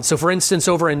seen God. So for instance,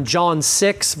 over in John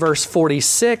 6, verse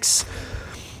 46,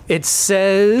 it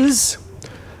says,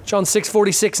 John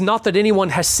 6:46, not that anyone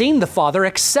has seen the Father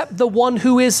except the one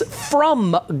who is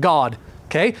from God.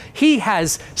 Okay? He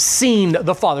has seen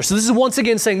the Father. So this is once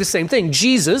again saying the same thing.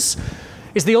 Jesus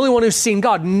is the only one who's seen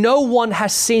God. No one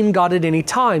has seen God at any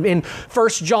time. In 1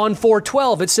 John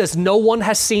 4:12, it says, no one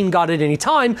has seen God at any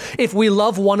time. If we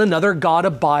love one another, God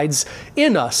abides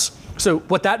in us. So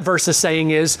what that verse is saying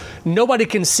is nobody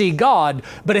can see God,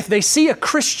 but if they see a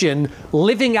Christian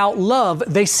living out love,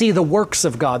 they see the works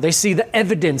of God. They see the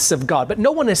evidence of God, but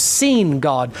no one has seen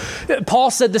God. Paul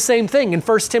said the same thing in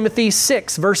 1 Timothy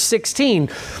 6, verse 16.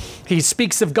 He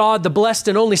speaks of God, the blessed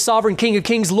and only sovereign King of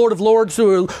kings, Lord of lords,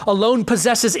 who alone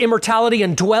possesses immortality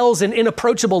and dwells in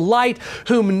inapproachable light,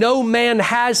 whom no man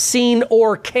has seen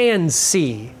or can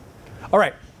see. All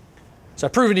right, so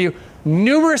I've proven to you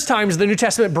numerous times the New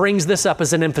Testament brings this up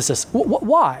as an emphasis.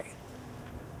 Why?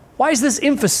 Why is this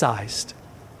emphasized?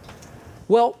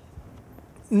 Well,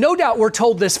 no doubt we're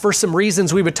told this for some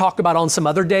reasons we would talk about on some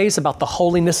other days about the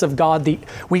holiness of God.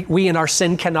 We in our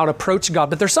sin cannot approach God,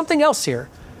 but there's something else here.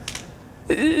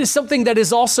 Something that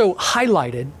is also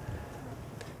highlighted.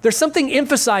 There's something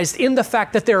emphasized in the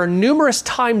fact that there are numerous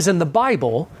times in the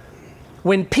Bible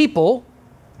when people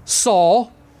saw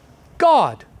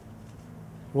God.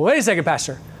 Well, wait a second,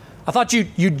 Pastor. I thought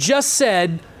you just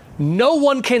said no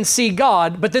one can see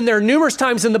God, but then there are numerous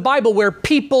times in the Bible where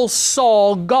people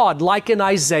saw God, like in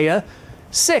Isaiah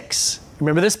 6.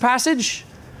 Remember this passage?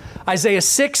 Isaiah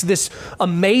 6, this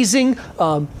amazing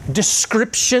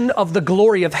description of the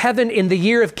glory of heaven in the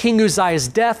year of King Uzziah's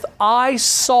death. I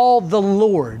saw the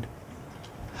Lord.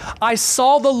 I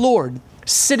saw the Lord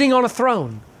sitting on a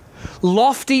throne,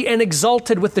 lofty and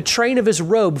exalted, with the train of his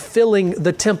robe filling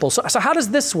the temple. So how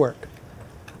does this work?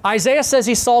 Isaiah says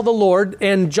he saw the Lord,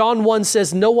 and John 1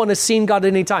 says no one has seen God at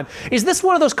any time. Is this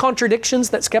one of those contradictions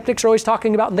that skeptics are always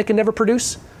talking about and they can never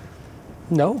produce?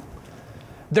 No.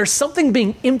 There's something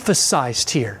being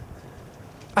emphasized here.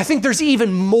 I think there's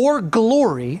even more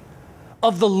glory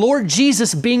of the Lord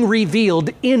Jesus being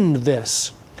revealed in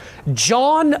this.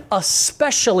 John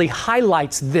especially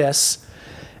highlights this.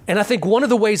 And I think one of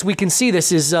the ways we can see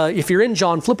this is, if you're in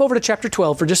John, flip over to chapter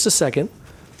 12 for just a second.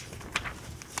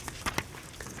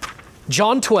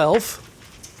 John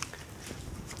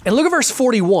 12, and look at verse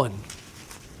 41.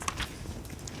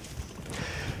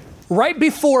 Right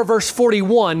before verse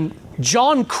 41,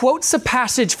 John quotes a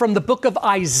passage from the book of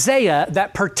Isaiah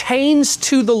that pertains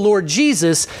to the Lord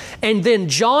Jesus, and then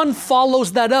John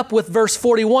follows that up with verse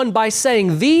 41 by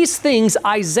saying, these things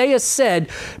Isaiah said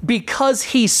because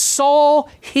he saw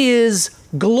his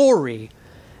glory,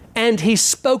 and he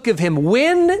spoke of him.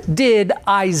 When did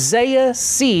Isaiah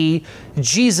see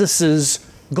Jesus's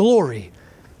glory?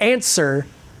 Answer,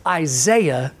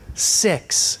 Isaiah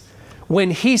 6.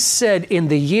 When he said, in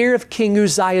the year of King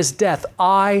Uzziah's death,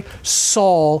 I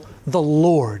saw the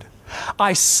Lord.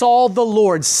 I saw the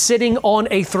Lord sitting on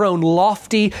a throne,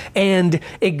 lofty and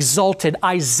exalted.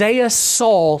 Isaiah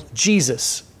saw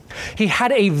Jesus. He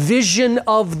had a vision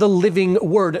of the living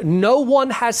Word. No one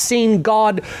has seen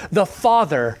God the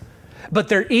Father, but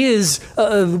there is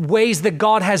ways that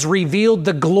God has revealed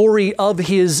the glory of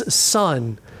His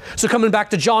Son. So coming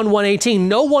back to John 1:18,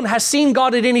 no one has seen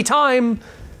God at any time.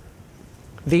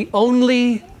 The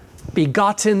only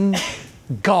begotten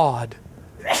God,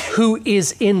 who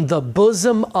is in the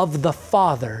bosom of the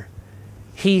Father,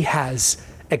 He has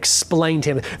explained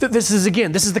Him. This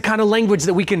is the kind of language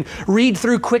that we can read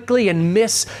through quickly and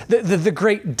miss the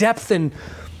great depth and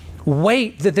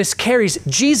weight that this carries.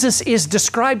 Jesus is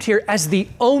described here as the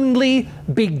only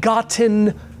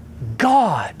begotten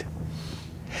God.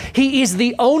 He is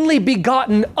the only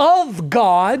begotten of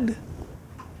God,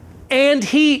 and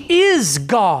He is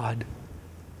God.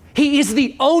 He is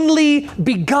the only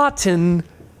begotten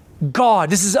God.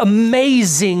 This is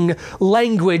amazing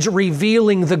language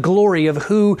revealing the glory of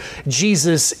who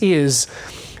Jesus is.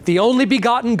 The only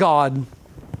begotten God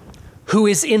who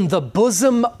is in the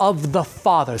bosom of the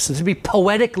Father. So this would be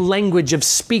poetic language of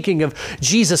speaking of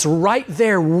Jesus right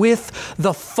there with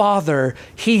the Father.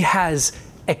 He has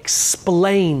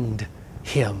explained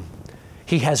Him.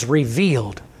 He has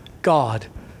revealed God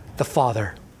the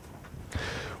Father.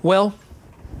 Well,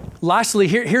 lastly,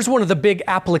 here's one of the big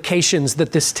applications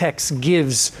that this text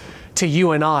gives to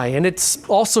you and I, and it's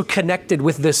also connected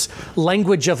with this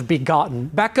language of begotten.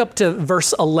 Back up to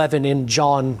verse 11 in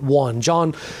John 1.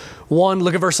 John 1,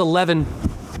 look at verse 11.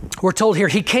 We're told here,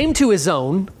 He came to His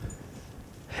own,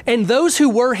 and those who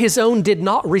were His own did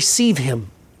not receive Him.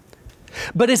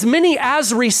 But as many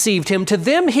as received Him, to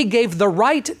them He gave the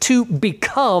right to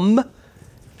become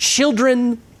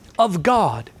children of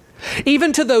God,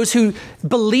 even to those who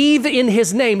believe in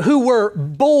His name, who were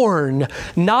born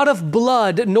not of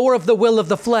blood, nor of the will of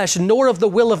the flesh, nor of the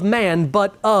will of man,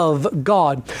 but of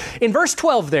God. In verse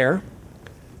 12 there,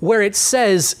 where it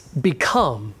says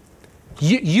become,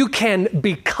 you can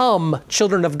become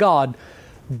children of God.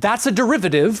 That's a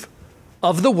derivative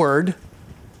of the word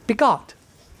begot,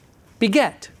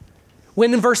 beget.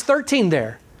 When in verse 13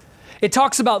 there, It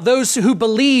talks about those who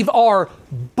believe are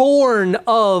born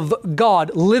of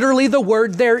God. Literally, the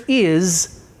word there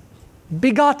is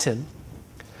begotten.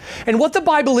 And what the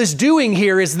Bible is doing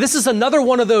here is this is another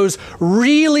one of those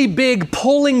really big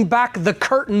pulling back the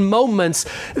curtain moments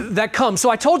that come. So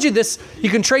I told you this, you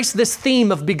can trace this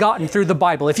theme of begotten through the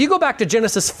Bible. If you go back to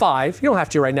Genesis 5, you don't have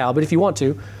to right now, but if you want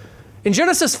to, in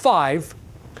Genesis 5,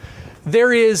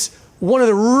 there is one of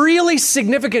the really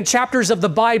significant chapters of the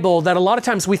Bible that a lot of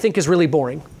times we think is really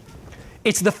boring.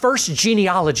 It's the first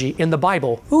genealogy in the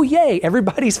Bible. Ooh, yay,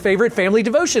 everybody's favorite family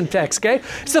devotion text, okay?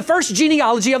 It's the first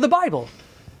genealogy of the Bible.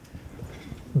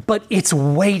 But it's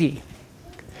weighty.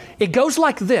 It goes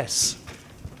like this.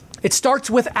 It starts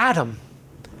with Adam.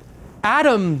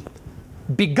 Adam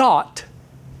begot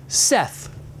Seth.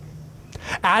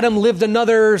 Adam lived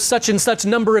another such and such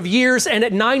number of years, and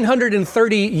at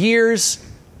 930 years,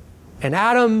 and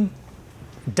Adam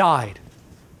died.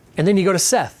 And then you go to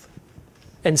Seth.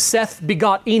 And Seth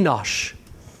begot Enosh.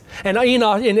 And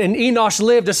Enosh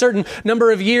lived a certain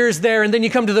number of years there, and then you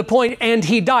come to the point, and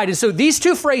he died. And so these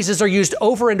two phrases are used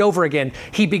over and over again.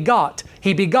 He begot,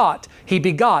 he begot, he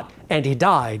begot, and he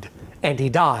died, and he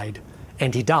died,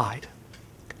 and he died.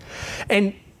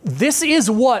 And this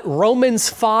is what Romans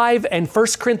 5 and 1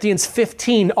 Corinthians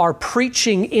 15 are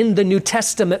preaching in the New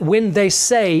Testament when they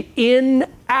say, in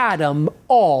Adam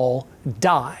all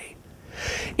die.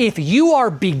 If you are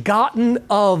begotten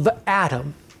of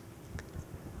Adam,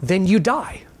 then you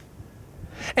die.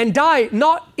 And die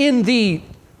not in the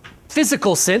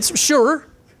physical sense, sure,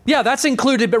 yeah, that's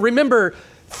included, but remember,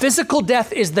 physical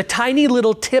death is the tiny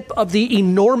little tip of the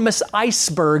enormous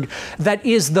iceberg that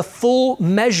is the full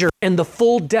measure and the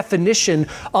full definition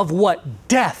of what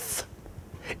death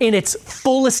in its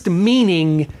fullest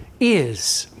meaning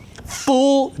is.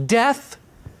 Full death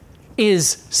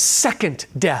is second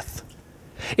death.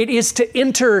 It is to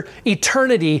enter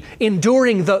eternity,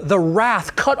 enduring the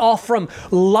wrath, cut off from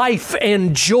life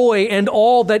and joy and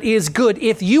all that is good.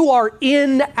 If you are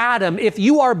in Adam, if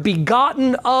you are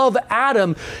begotten of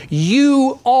Adam,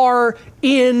 you are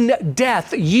in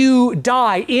death. You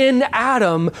die. In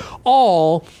Adam,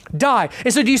 all die.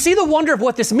 And so do you see the wonder of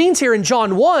what this means here in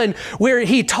John 1, where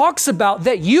he talks about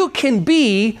that you can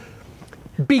be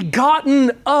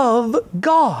begotten of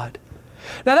God?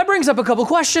 Now that brings up a couple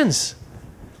questions.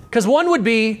 Because one would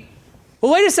be,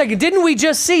 well, wait a second, didn't we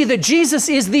just see that Jesus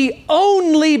is the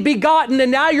only begotten,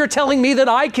 and now you're telling me that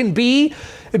I can be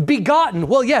begotten?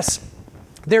 Well, yes,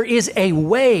 there is a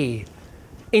way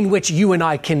in which you and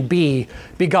I can be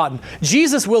begotten.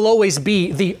 Jesus will always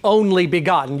be the only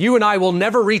begotten. You and I will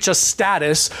never reach a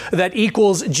status that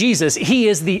equals Jesus. He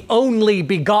is the only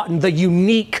begotten, the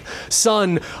unique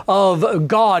Son of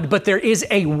God. But there is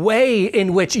a way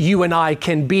in which you and I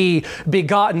can be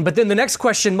begotten. But then the next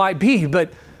question might be,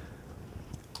 but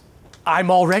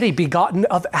I'm already begotten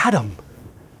of Adam.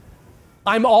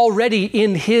 I'm already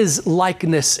in his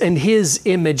likeness and his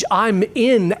image. I'm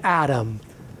in Adam.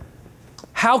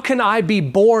 How can I be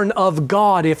born of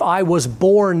God if I was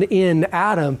born in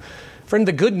Adam? Friend,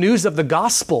 the good news of the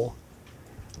gospel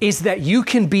is that you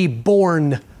can be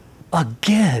born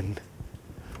again.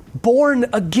 Born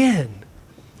again.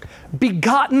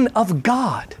 Begotten of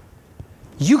God.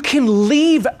 You can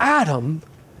leave Adam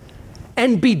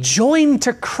and be joined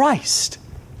to Christ.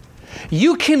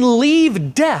 You can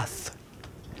leave death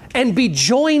and be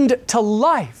joined to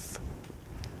life.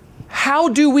 How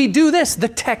do we do this? The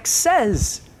text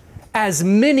says, as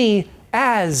many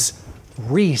as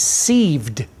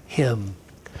received him.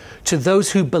 To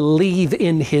those who believe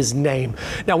in his name.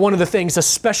 Now, one of the things,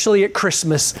 especially at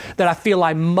Christmas, that I feel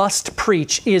I must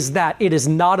preach is that it is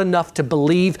not enough to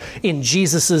believe in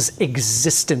Jesus's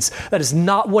existence. That is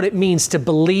not what it means to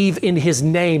believe in his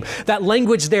name. That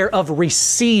language there of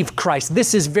receive Christ,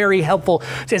 this is very helpful.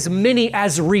 As many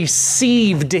as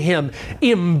received him,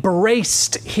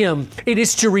 embraced him. It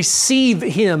is to receive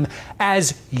him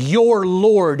as your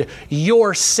Lord,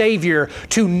 your Savior,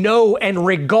 to know and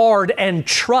regard and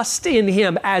trust in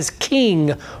him as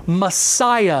King,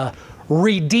 Messiah,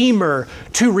 Redeemer.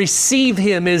 To receive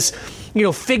him is,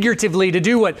 figuratively to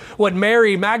do what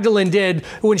Mary Magdalene did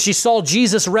when she saw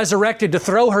Jesus resurrected, to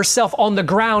throw herself on the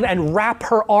ground and wrap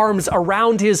her arms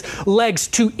around his legs,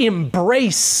 to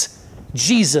embrace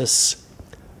Jesus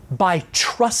by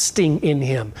trusting in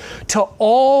him. To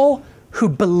all who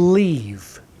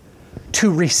believe, to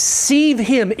receive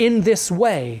him in this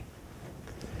way,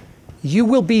 you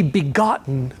will be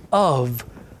begotten of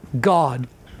God.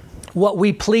 What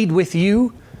we plead with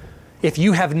you, if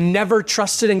you have never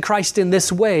trusted in Christ in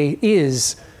this way,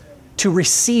 is to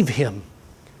receive him.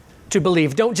 to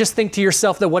believe. Don't just think to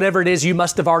yourself that whatever it is you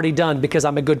must have already done because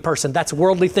I'm a good person. That's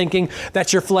worldly thinking.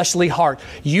 That's your fleshly heart.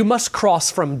 You must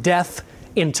cross from death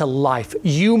into life.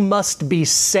 You must be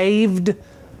saved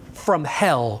from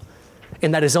hell,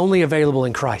 and that is only available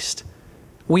in Christ.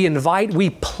 We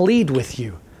plead with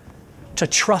you to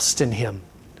trust in Him.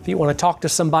 If you want to talk to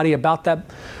somebody about that,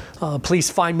 please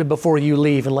find me before you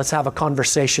leave and let's have a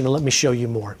conversation and let me show you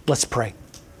more. Let's pray.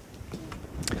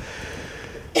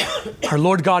 Our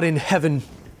Lord God in heaven,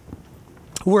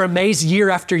 we're amazed year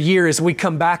after year as we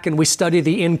come back and we study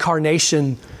the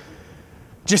incarnation,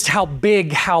 just how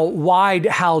big, how wide,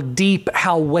 how deep,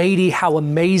 how weighty, how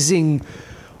amazing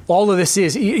all of this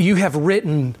is. You have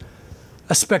written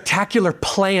a spectacular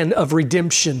plan of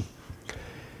redemption.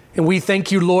 And we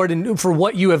thank you, Lord, and for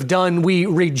what you have done. We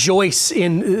rejoice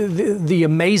in the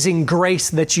amazing grace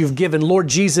that you've given. Lord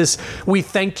Jesus, we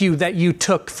thank you that you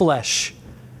took flesh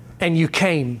and you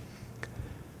came.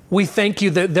 We thank you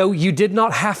that though you did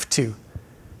not have to,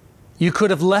 you could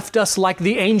have left us like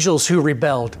the angels who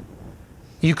rebelled.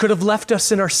 You could have left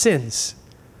us in our sins.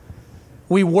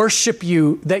 We worship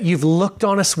you that you've looked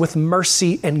on us with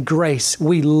mercy and grace.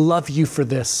 We love you for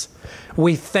this.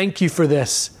 We thank you for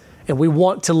this. And we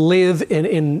want to live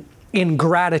in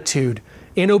gratitude,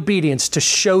 in obedience, to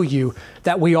show you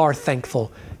that we are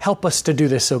thankful. Help us to do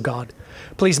this, oh God.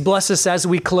 Please bless us as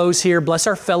we close here. Bless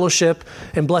our fellowship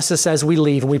and bless us as we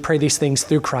leave. And we pray these things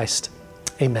through Christ.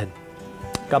 Amen.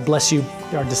 God bless you.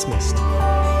 You are dismissed.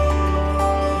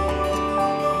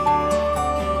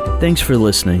 Thanks for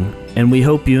listening, and we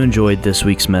hope you enjoyed this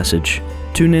week's message.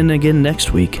 Tune in again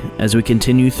next week as we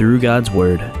continue through God's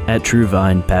Word at True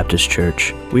Vine Baptist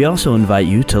Church. We also invite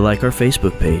you to like our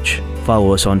Facebook page,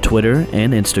 follow us on Twitter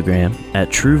and Instagram at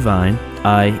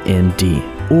TrueVineIND,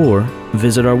 or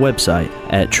visit our website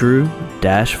at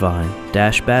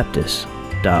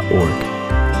true-vine-baptist.org.